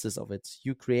process of it.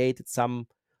 You created some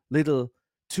little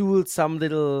tools, some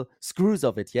little screws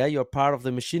of it. Yeah, you're part of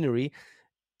the machinery.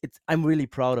 I'm really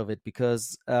proud of it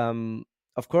because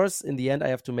of course in the end I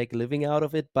have to make a living out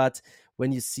of it, but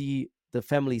when you see the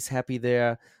families happy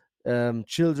there,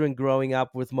 children growing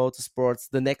up with motorsports,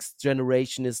 the next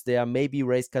generation is there, maybe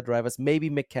race car drivers, maybe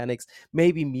mechanics,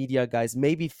 maybe media guys,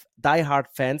 maybe diehard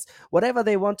fans, whatever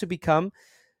they want to become,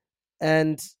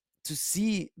 and to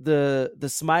see the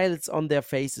smiles on their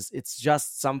faces, it's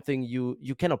just something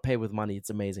you cannot pay with money.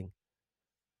 It's amazing.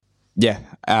 Yeah,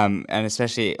 and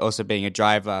especially also being a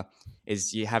driver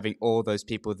is you having all those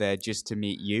people there just to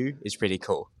meet you is pretty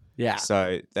cool. Yeah.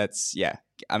 So that's yeah.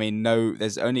 I mean, no,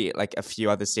 there's only like a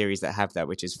few other series that have that,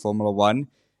 which is Formula One,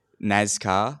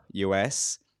 NASCAR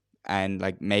US, and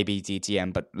like maybe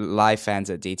DTM. But live fans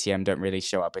at DTM don't really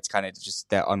show up. It's kind of just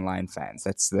their online fans.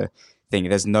 That's the thing.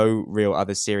 There's no real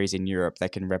other series in Europe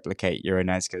that can replicate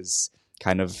Euronasca's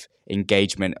kind of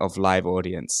engagement of live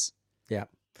audience. Yeah.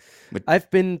 But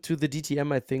I've been to the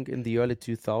DTM, I think, in the early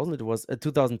 2000s. It was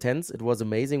 2010s. It was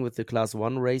amazing with the Class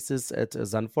 1 races at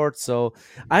Zandvoort. So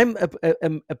I'm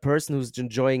a person who's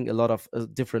enjoying a lot of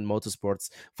different motorsports.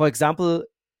 For example,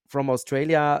 from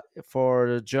Australia,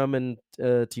 for the German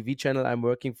TV channel I'm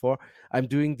working for, I'm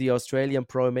doing the Australian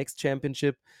Pro MX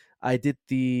Championship. I did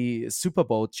the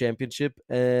Superboat Championship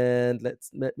and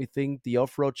let me think, the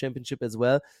Off-Road Championship as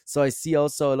well. So I see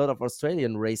also a lot of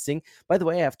Australian racing. By the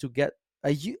way,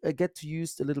 I get to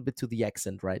use a little bit to the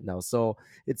accent right now, so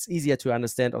it's easier to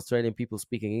understand Australian people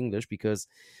speaking English because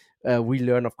we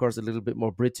learn, of course, a little bit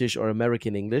more British or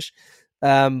American English.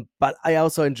 But I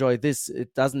also enjoy this.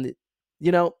 It doesn't,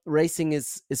 racing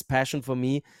is passion for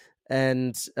me,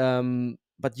 and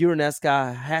but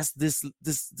Euronesca has this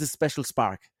special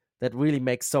spark that really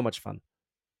makes so much fun.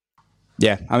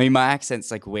 yeah, I mean, my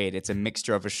accent's like weird. It's a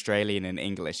mixture of Australian and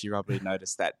English. You probably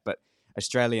noticed that. But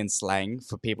Australian slang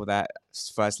for people that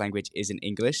first language isn't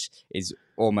English is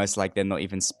almost like they're not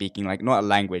even speaking, like, not a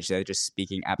language, they're just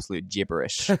speaking absolute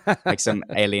gibberish, like some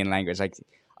alien language. Like,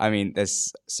 I mean,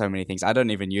 there's so many things. I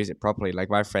don't even use it properly. Like,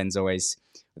 my friends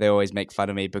they always make fun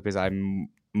of me because I'm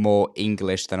more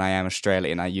English than I am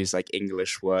Australian. I use like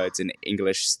English words and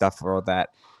English stuff for all that.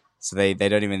 So they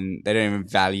don't even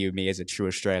value me as a true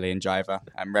Australian driver.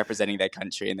 I'm representing their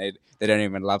country, and they don't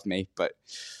even love me. But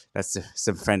that's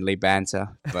some friendly banter.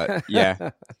 But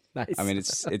yeah, I Nice. mean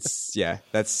it's yeah,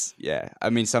 that's yeah. I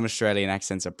mean, some Australian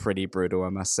accents are pretty brutal, I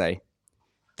must say.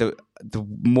 The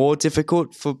more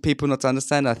difficult for people not to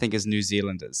understand, I think, is New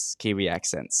Zealanders, Kiwi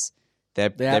accents. Yeah.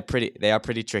 They are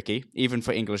pretty tricky, even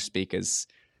for English speakers.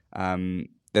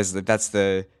 That's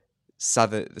the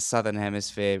southern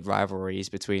hemisphere rivalries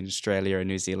between Australia and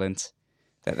New Zealand.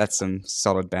 That's some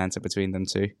solid banter between them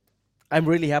too. I'm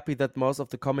really happy that most of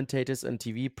the commentators and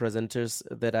TV presenters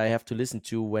that I have to listen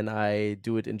to when I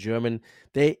do it in German,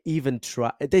 they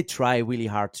try really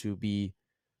hard to be,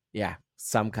 yeah,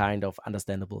 some kind of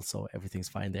understandable. So everything's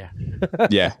fine there.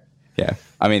 Yeah. Yeah.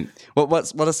 I mean,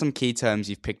 what are some key terms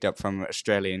you've picked up from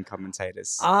Australian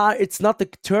commentators? It's not the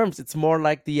terms. It's more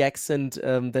like the accent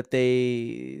that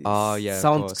they Oh, yeah, of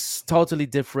sound course. totally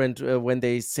different when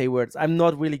they say words. I'm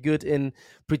not really good in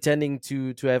pretending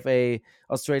to have a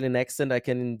Australian accent. I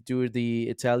can do the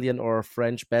Italian or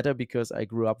French better because I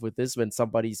grew up with this. When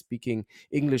somebody's speaking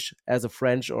English as a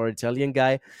French or Italian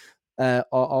guy, or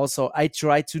also I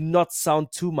try to not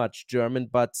sound too much German,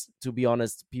 but to be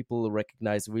honest, people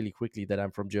recognize really quickly that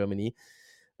I'm from Germany.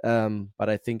 But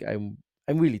I think I'm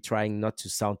really trying not to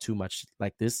sound too much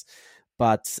like this.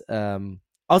 But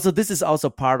also, this is also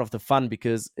part of the fun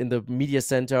because in the media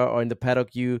center or in the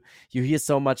paddock, you hear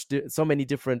so many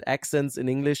different accents in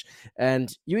English,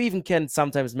 and you even can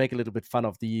sometimes make a little bit fun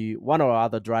of the one or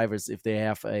other drivers if they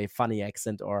have a funny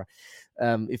accent, or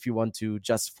if you want to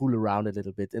just fool around a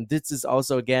little bit. And this is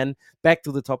also again back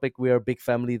to the topic. We are a big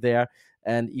family there,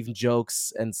 and even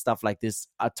jokes and stuff like this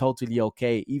are totally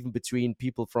okay, even between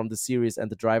people from the series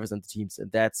and the drivers and the teams. And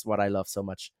that's what I love so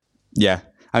much. Yeah.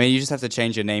 I mean, you just have to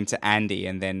change your name to Andy,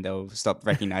 and then they'll stop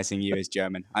recognizing you as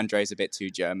German. Andre's a bit too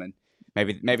German.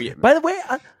 Maybe. By the way,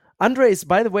 Andre is,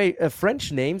 by the way, a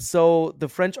French name. So the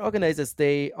French organizers,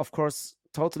 they, of course,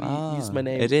 totally use my Ah,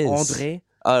 name, it is. André.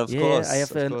 Oh, of Yeah, I course,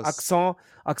 have of an course.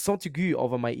 accent aigu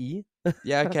over my E.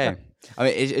 Yeah, okay. I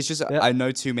mean, it's just Yeah, I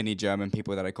know too many German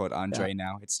people that are called yeah, Andre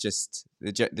now. It's just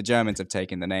the Germans have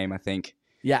taken the name. I think.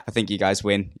 yeah. I think you guys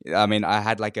win. I mean, I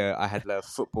had a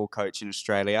football coach in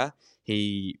Australia.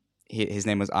 His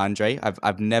name was Andre.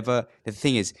 I've never. The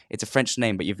thing is, it's a French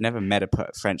name, but you've never met a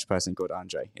French person called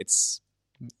Andre. It's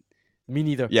Me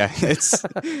neither. yeah. It's.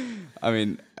 I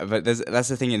mean, but that's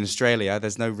the thing in Australia.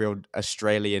 There's no real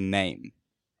Australian name.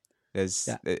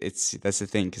 Yeah. That's the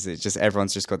thing because it's just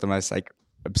everyone's just got the most like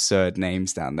absurd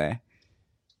names down there.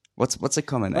 What's a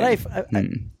common But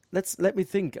name? let me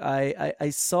think. I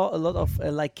saw a lot of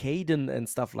like Caden and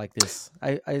stuff like this.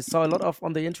 I saw a lot of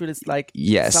on the entry list like some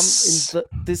in Yes,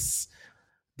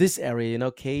 this area,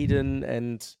 Caden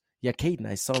and yeah, Caden.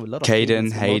 I saw a lot of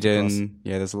Caden, Cadens in motocross. Hayden.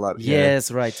 Yeah, there's a lot. Yeah,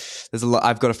 Yes, right. there's a lot.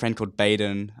 I've got a friend called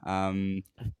Baden.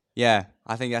 Yeah,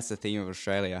 I think that's the theme of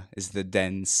Australia is the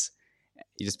dens.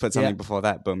 You just put Yeah. something before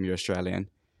that, boom, you're Australian.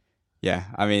 Yeah,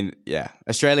 I mean, yeah,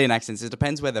 Australian accents. It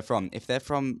depends where they're from. If they're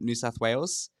from New South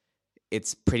Wales,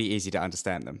 it's pretty easy to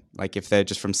understand them. Like if they're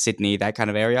just from Sydney, that kind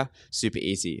of area, super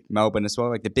easy. Melbourne as well,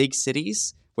 like the big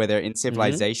cities where they're in Hmm.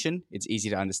 civilization, it's easy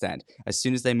to understand. As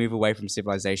soon as they move away from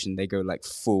civilization, they go like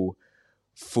full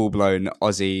blown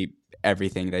Aussie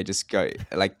everything. They just go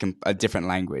like a different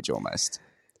language almost.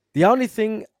 The only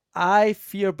thing I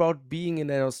fear about being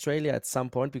in Australia at some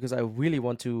point, because I really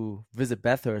want to visit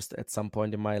Bathurst at some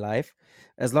point in my life,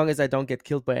 as long as I don't get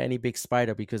killed by any big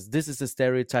spider, because this is a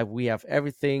stereotype we have.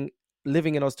 Everything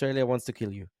living in Australia wants to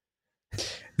kill you.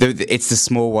 It's the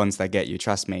small ones that get you.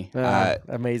 Trust me.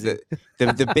 Amazing.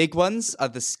 The the big ones are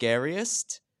the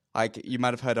scariest. Like you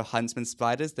might have heard of huntsman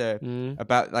spiders. They're Mm.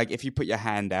 about like if you put your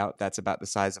hand out, that's about the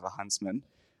size of a huntsman.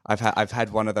 I've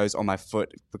had one of those on my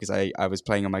foot because I was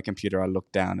playing on my computer. I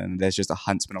looked down and there's just a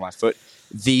huntsman on my foot.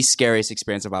 The scariest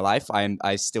experience of my life.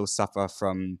 I still suffer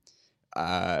from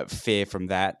fear from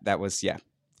that. That was yeah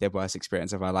the worst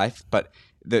experience of my life. But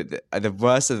the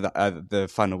worst of the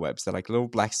funnel webs. They're like little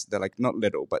blacks. They're like not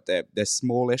little, but they're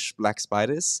smallish black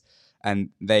spiders, and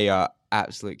they are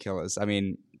absolute killers. I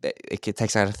mean, it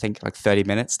takes I think like 30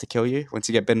 minutes to kill you once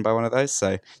you get bitten by one of those.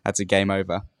 So that's a game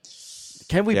over.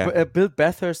 Can we Yeah. build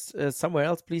Bathurst somewhere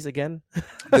else, please, again?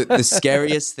 The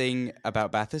scariest thing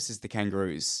about Bathurst is the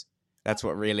kangaroos. That's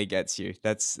what really gets you.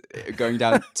 That's going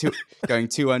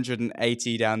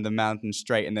 280 down the mountain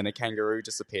straight, and then a kangaroo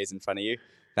just appears in front of you.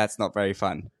 That's not very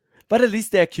fun. But at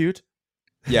least they're cute.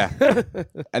 Yeah,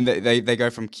 and they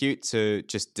go from cute to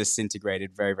just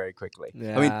disintegrated very very quickly. I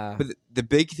mean, Yeah. but the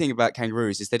big thing about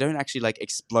kangaroos is they don't actually like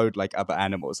explode like other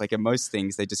animals. Like in most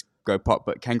things, they just go pop.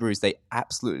 But kangaroos, they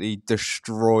absolutely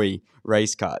destroy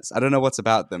race cars. I don't know what's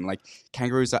about them. Like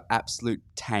kangaroos are absolute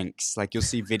tanks. Like you'll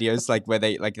see videos like where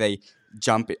they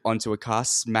jump onto a car,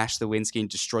 smash the windscreen,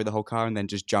 destroy the whole car, and then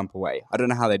just jump away. I don't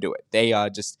know how they do it.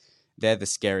 They're the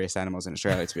scariest animals in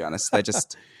Australia. To be honest, they're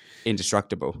just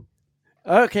indestructible.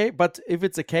 Okay, but if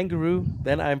it's a kangaroo,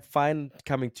 then I'm fine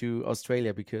coming to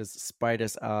Australia because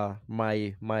spiders are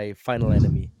my final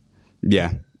enemy.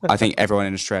 Yeah, I think everyone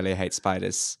in Australia hates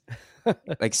spiders.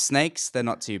 Like snakes, they're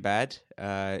not too bad.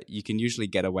 You can usually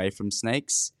get away from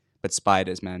snakes, but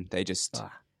spiders, man,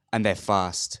 Ah. and they're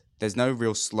fast. There's no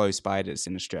real slow spiders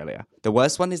in Australia. The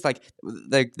worst one is like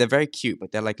they're very cute,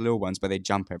 but they're like little ones where they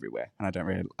jump everywhere, and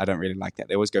I don't really like that.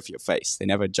 They always go for your face. They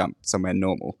never jump somewhere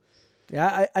normal.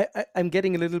 Yeah, I'm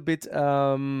getting a little bit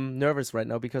nervous right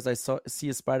now because see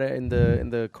a spider in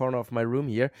the corner of my room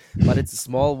here, but it's a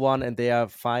small one and they are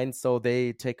fine, so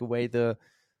they take away the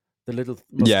little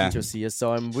Yeah, mosquitoes here.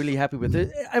 So I'm really happy with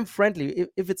it. I'm friendly.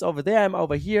 If it's over there, I'm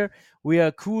over here. We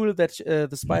are cool that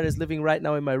the spider is living right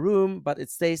now in my room, but it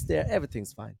stays there.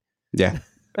 Everything's fine. yeah.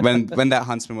 When that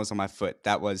huntsman was on my foot,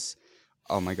 that was,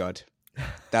 oh my god.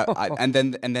 And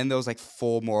then there was like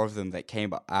four more of them that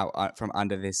came out from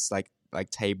under this like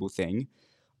table thing.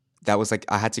 That was like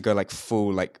I had to go like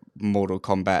full like Mortal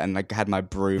Kombat and like had my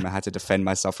broom. I had to defend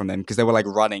myself from them because they were like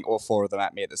running all four of them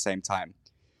at me at the same time.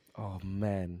 Oh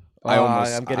man. I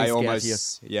almost, I'm getting I scared here.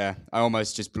 almost, yeah, I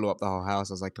almost just blew up the whole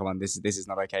house. I was like, "Come on, this is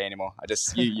not okay anymore." I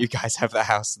just, you guys have the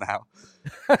house now.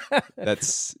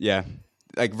 That's yeah,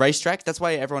 like racetracks. That's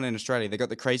why everyone in Australia they got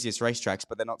the craziest racetracks,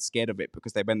 but they're not scared of it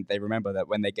because they remember that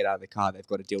when they get out of the car, they've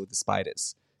got to deal with the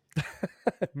spiders.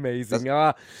 That's Amazing.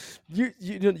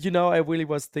 I really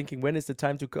was thinking, when is the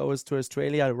time to go to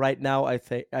Australia? Right now,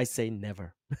 I say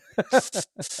never.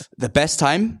 the best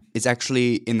time is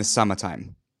actually in the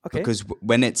summertime Okay. because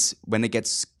when it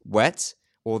gets wet,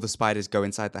 all the spiders go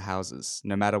inside the houses.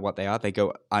 No matter what they are, they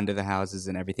go under the houses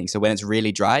and everything. So when it's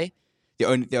really dry, the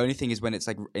only thing is when it's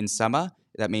like in summer,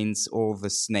 that means all the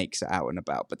snakes are out and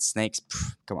about. But snakes,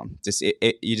 come on,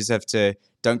 you just have to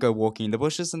don't go walking in the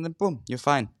bushes, and then boom, you're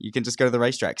fine. You can just go to the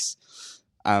racetracks.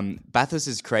 Bathurst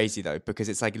is crazy though because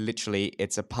it's like literally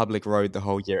it's a public road the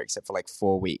whole year except for like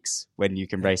 4 weeks when you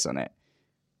can Yeah. race on it.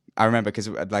 I remember because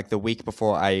like the week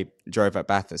before I drove at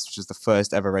Bathurst, which was the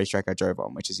first ever racetrack I drove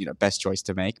on, which is best choice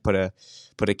to make. Put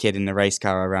a kid in a race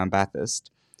car around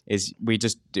Bathurst. Is we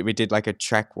did like a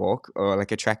track walk or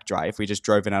like a track drive. We just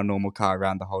drove in our normal car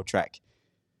around the whole track,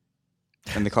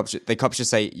 and the cops just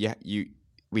say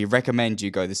we recommend you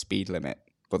go the speed limit,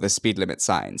 but there's speed limit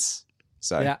signs,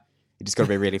 so Yeah. you just got to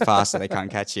be really fast so they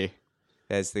can't catch you.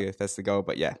 That's the goal.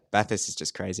 But yeah, Bathurst is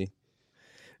just crazy.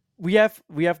 We have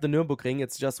the Nürburgring.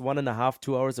 It's just 1.5,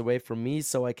 2 hours away from me,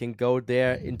 so I can go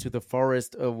there into the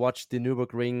forest, watch the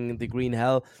Nürburgring, the Green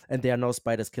Hell, and there are no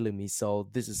spiders killing me. So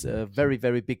this is a very,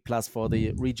 very big plus for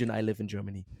the region I live in,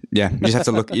 Germany. Yeah, you just have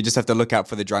to look. You just have to look out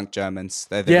for the drunk Germans.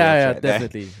 They're the real Yeah, yeah, threat there.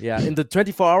 definitely. Yeah, in the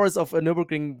 24 hours of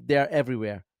Nürburgring, they're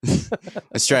everywhere.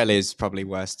 Australia is probably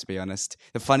worse, to be honest.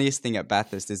 The funniest thing at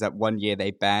Bathurst is that one year they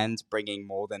banned bringing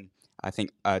more than I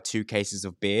think 2 cases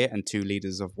of beer and 2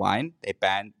 liters of wine. They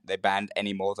banned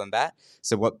any more than that.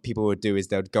 So what people would do is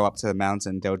they would go up to the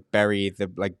mountain, they would bury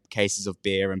the like cases of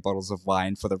beer and bottles of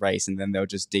wine for the race, and then they'll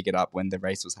just dig it up when the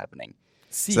race was happening.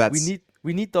 So See,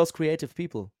 we need those creative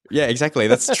people. yeah, exactly.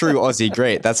 That's true Aussie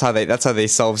grit. That's how they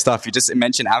solve stuff. You just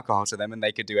mention alcohol to them and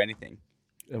they could do anything.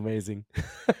 Amazing.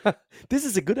 This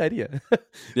is a good idea.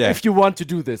 Yeah, If you want to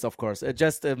do this, of course.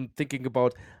 Just thinking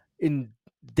about in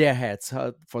their heads.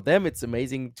 For them, it's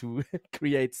amazing to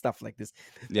create stuff like this.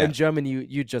 yeah. In Germany,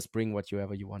 you just bring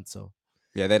whatever you want. So,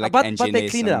 Yeah, they like but they engineer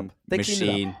clean it up. some They clean it up.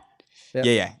 machine. Yeah.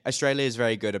 Yeah, yeah. Australia is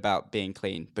very good about being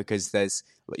clean because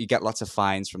you get lots of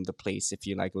fines from the police if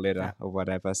you like litter Yeah. or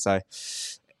whatever. So,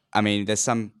 I mean, there's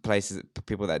some places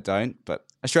people that don't, but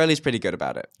Australia's pretty good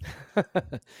about it.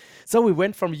 So we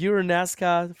went from Euro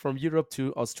NASCAR, from Europe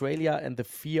to Australia, and the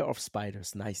fear of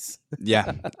spiders. Nice.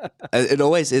 Yeah,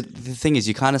 the thing is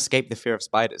you can't escape the fear of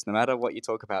spiders. No matter what you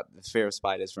talk about, the fear of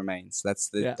spiders remains.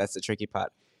 Yeah. That's the tricky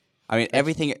part. I mean,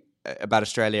 everything about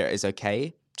Australia is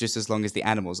okay just as long as the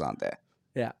animals aren't there.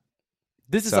 Yeah.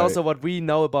 This is So also what we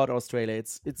know about Australia.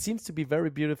 It seems to be very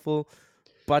beautiful,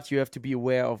 but you have to be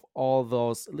aware of all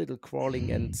those little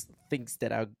crawling and things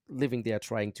that are living there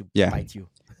trying to yeah, bite you.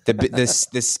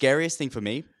 the scariest thing for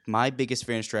me, my biggest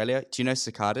fear in Australia. Do you know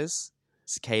cicadas?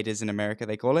 Cicadas in America,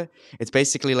 they call it. It's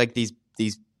basically like these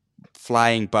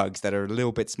flying bugs that are a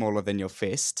little bit smaller than your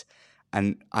fist,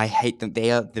 and I hate them.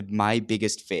 They are my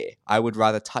biggest fear. I would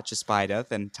rather touch a spider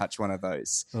than touch one of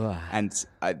those. Ugh. And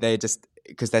they're just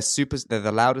because they're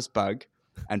the loudest bug,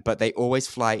 but they always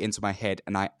fly into my head,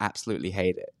 and I absolutely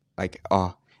hate it. Like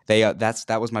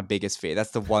that was my biggest fear.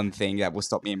 That's the one thing that will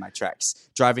stop me in my tracks.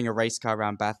 Driving a race car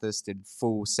around Bathurst in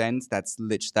full send,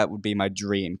 that would be my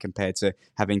dream compared to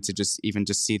having to just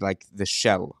see like the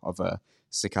shell of a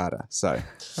cicada. So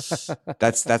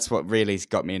that's what really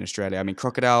got me in Australia. I mean,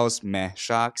 crocodiles, meh;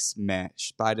 sharks, meh;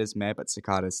 spiders, meh; but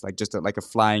cicadas, like just like a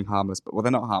flying harmless. But well,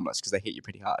 they're not harmless because they hit you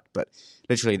pretty hard. But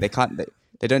literally, they can't.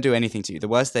 They don't do anything to you. The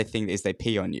worst thing is they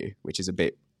pee on you, which is a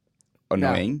bit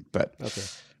annoying. But Okay.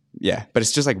 yeah, but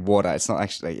it's just like water. It's not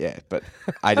actually, but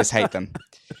I just hate them.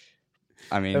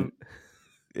 I mean,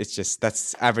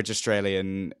 that's average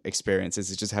Australian experience.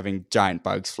 It's just having giant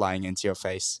bugs flying into your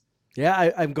face.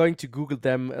 Yeah, I'm going to Google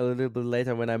them a little bit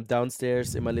later when I'm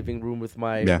downstairs in my living room with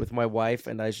Yeah. my wife,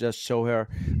 and I just show her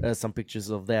some pictures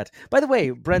of that. By the way,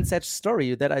 Brand Satch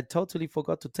story that I totally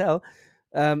forgot to tell.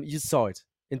 You saw it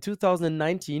in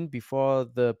 2019 before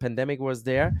the pandemic was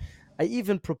there. I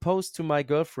even proposed to my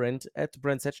girlfriend at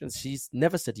Brand Satch, and she's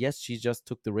never said yes. She just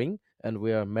took the ring, and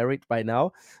we are married by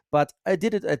now. But I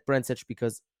did it at Brand Satch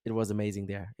because it was amazing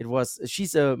there. It was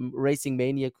she's a racing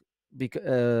maniac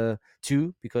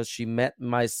too, because she met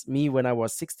me when I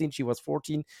was 16. She was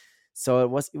 14, so it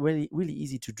was really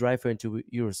easy to drive her into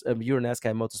Euro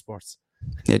NASCAR motorsports.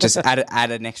 Yeah, just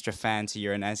add an extra fan to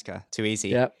your NASCAR. Too easy.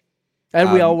 Yeah,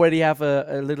 and we Um, already have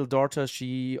a little daughter.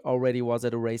 She already was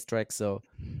at a racetrack, so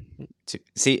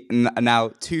see,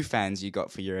 now 2 fans you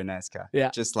got for your NASCAR.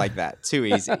 yeah. Just like that. Too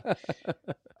easy.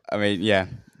 I mean, yeah.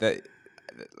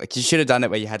 Like you should have done it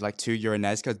where you had like 2 Euro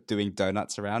NASCAR doing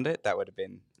donuts around it. That would have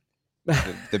been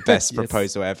the best Yes,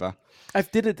 proposal ever.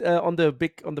 I've did it on the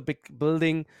big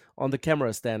building on the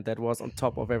camera stand that was on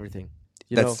top of everything.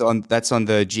 You know? That's on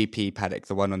the GP paddock,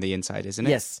 the one on the inside, isn't it?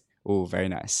 Yes. Oh, very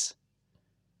nice.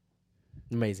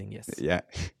 Amazing, yes. Yeah.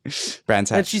 Brands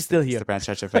Hatch. And she's still here. The Brands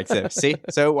Hatch effect. See?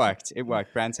 So it worked. It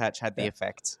worked. Brands Hatch had the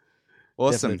effect.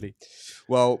 Awesome. Definitely.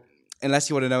 Well, unless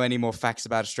you want to know any more facts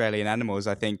about Australian animals,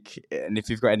 I think, and if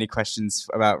you've got any questions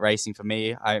about racing for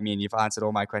me, I mean, you've answered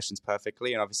all my questions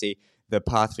perfectly. And obviously, the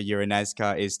path for Euro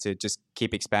NASCAR is to just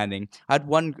keep expanding. I had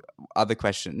one other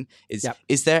question.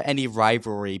 Is there any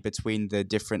rivalry between the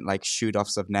different like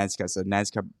shoot-offs of NASCAR? So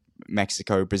NASCAR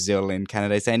Mexico, Brazil, and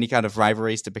Canada. Is there any kind of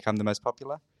rivalries to become the most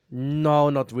popular? No,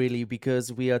 not really,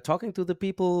 because we are talking to the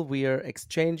people, we are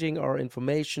exchanging our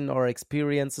information, our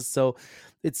experiences. So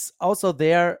it's also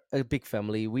there a big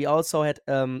family. We also had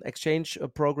exchange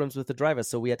programs with the drivers.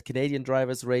 So we had Canadian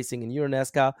drivers racing in Euro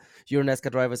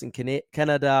NASCAR drivers in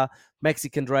Canada,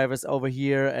 Mexican drivers over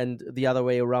here, and the other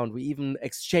way around. We even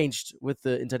exchanged with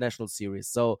the international series.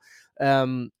 So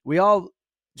we all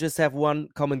just have one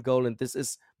common goal, and this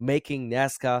is making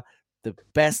NASCAR the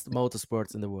best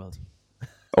motorsports in the world.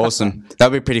 Awesome.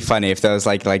 That'd be pretty funny if there was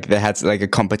like they had like a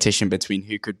competition between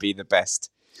who could be the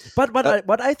best. But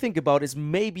what I think about is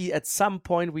maybe at some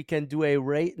point we can do a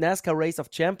NASCAR race of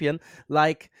champion,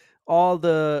 like all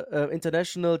the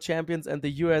international champions and the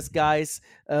US guys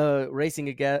racing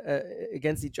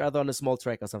against each other on a small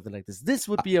track or something like this. This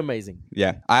would be amazing.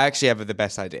 Yeah, I actually have the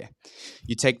best idea.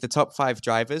 You take the top 5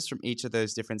 drivers from each of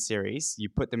those different series, you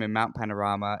put them in Mount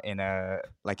Panorama in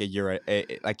like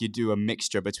you do a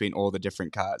mixture between all the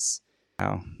different cars.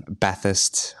 Oh,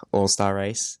 Bathurst All-Star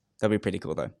race. That'd be pretty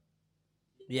cool though.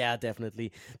 Yeah,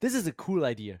 definitely. This is a cool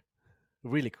idea.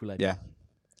 Really cool idea. Yeah.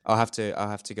 I'll have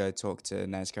to go talk to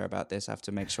NASCAR about this. I have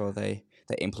to make sure they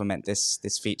implement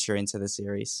this feature into the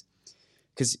series,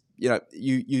 because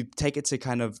you take it to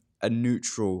kind of a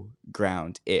neutral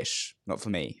ground-ish, not for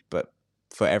me, but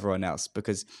for everyone else,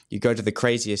 because you go to the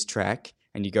craziest track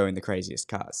and you go in the craziest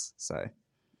cars. So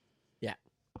yeah,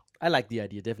 I like the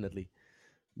idea, definitely.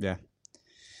 Yeah.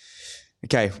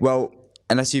 Okay, well,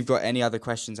 unless you've got any other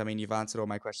questions, I mean, you've answered all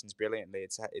my questions brilliantly.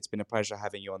 It's been a pleasure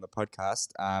having you on the podcast.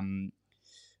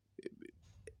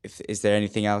 Is there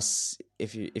anything else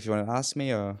if you want to ask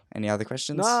me, or any other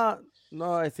questions?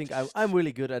 No, I think I'm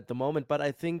really good at the moment, but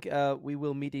I think we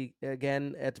will meet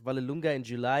again at Vallelunga in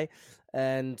July,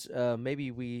 and maybe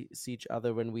we see each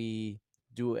other when we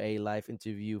do a live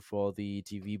interview for the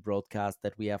TV broadcast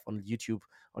that we have on YouTube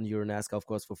on Euro NASCAR, of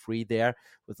course, for free there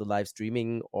with the live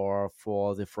streaming, or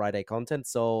for the Friday content.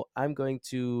 So I'm going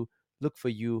to look for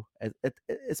you,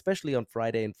 especially on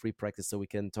Friday in free practice, so we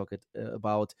can talk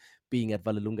about being at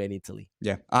Vallelunga in Italy.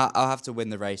 Yeah, I'll have to win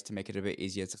the race to make it a bit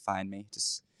easier to find me.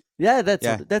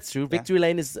 That's true. Victory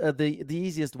lane is the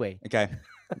easiest way.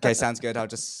 Okay, sounds good.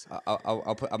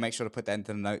 I'll make sure to put that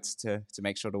into the notes to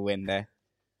make sure to win there.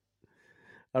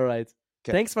 All right.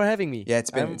 Okay. Thanks for having me. Yeah, it's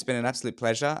been an absolute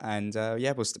pleasure, and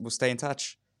we'll stay in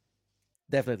touch.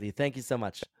 Definitely. Thank you so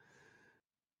much.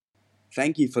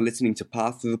 Thank you for listening to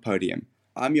Path to the Podium.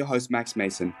 I'm your host, Max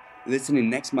Mason. Listen in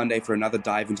next Monday for another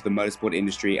dive into the motorsport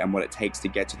industry and what it takes to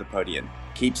get to the podium.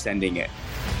 Keep sending it.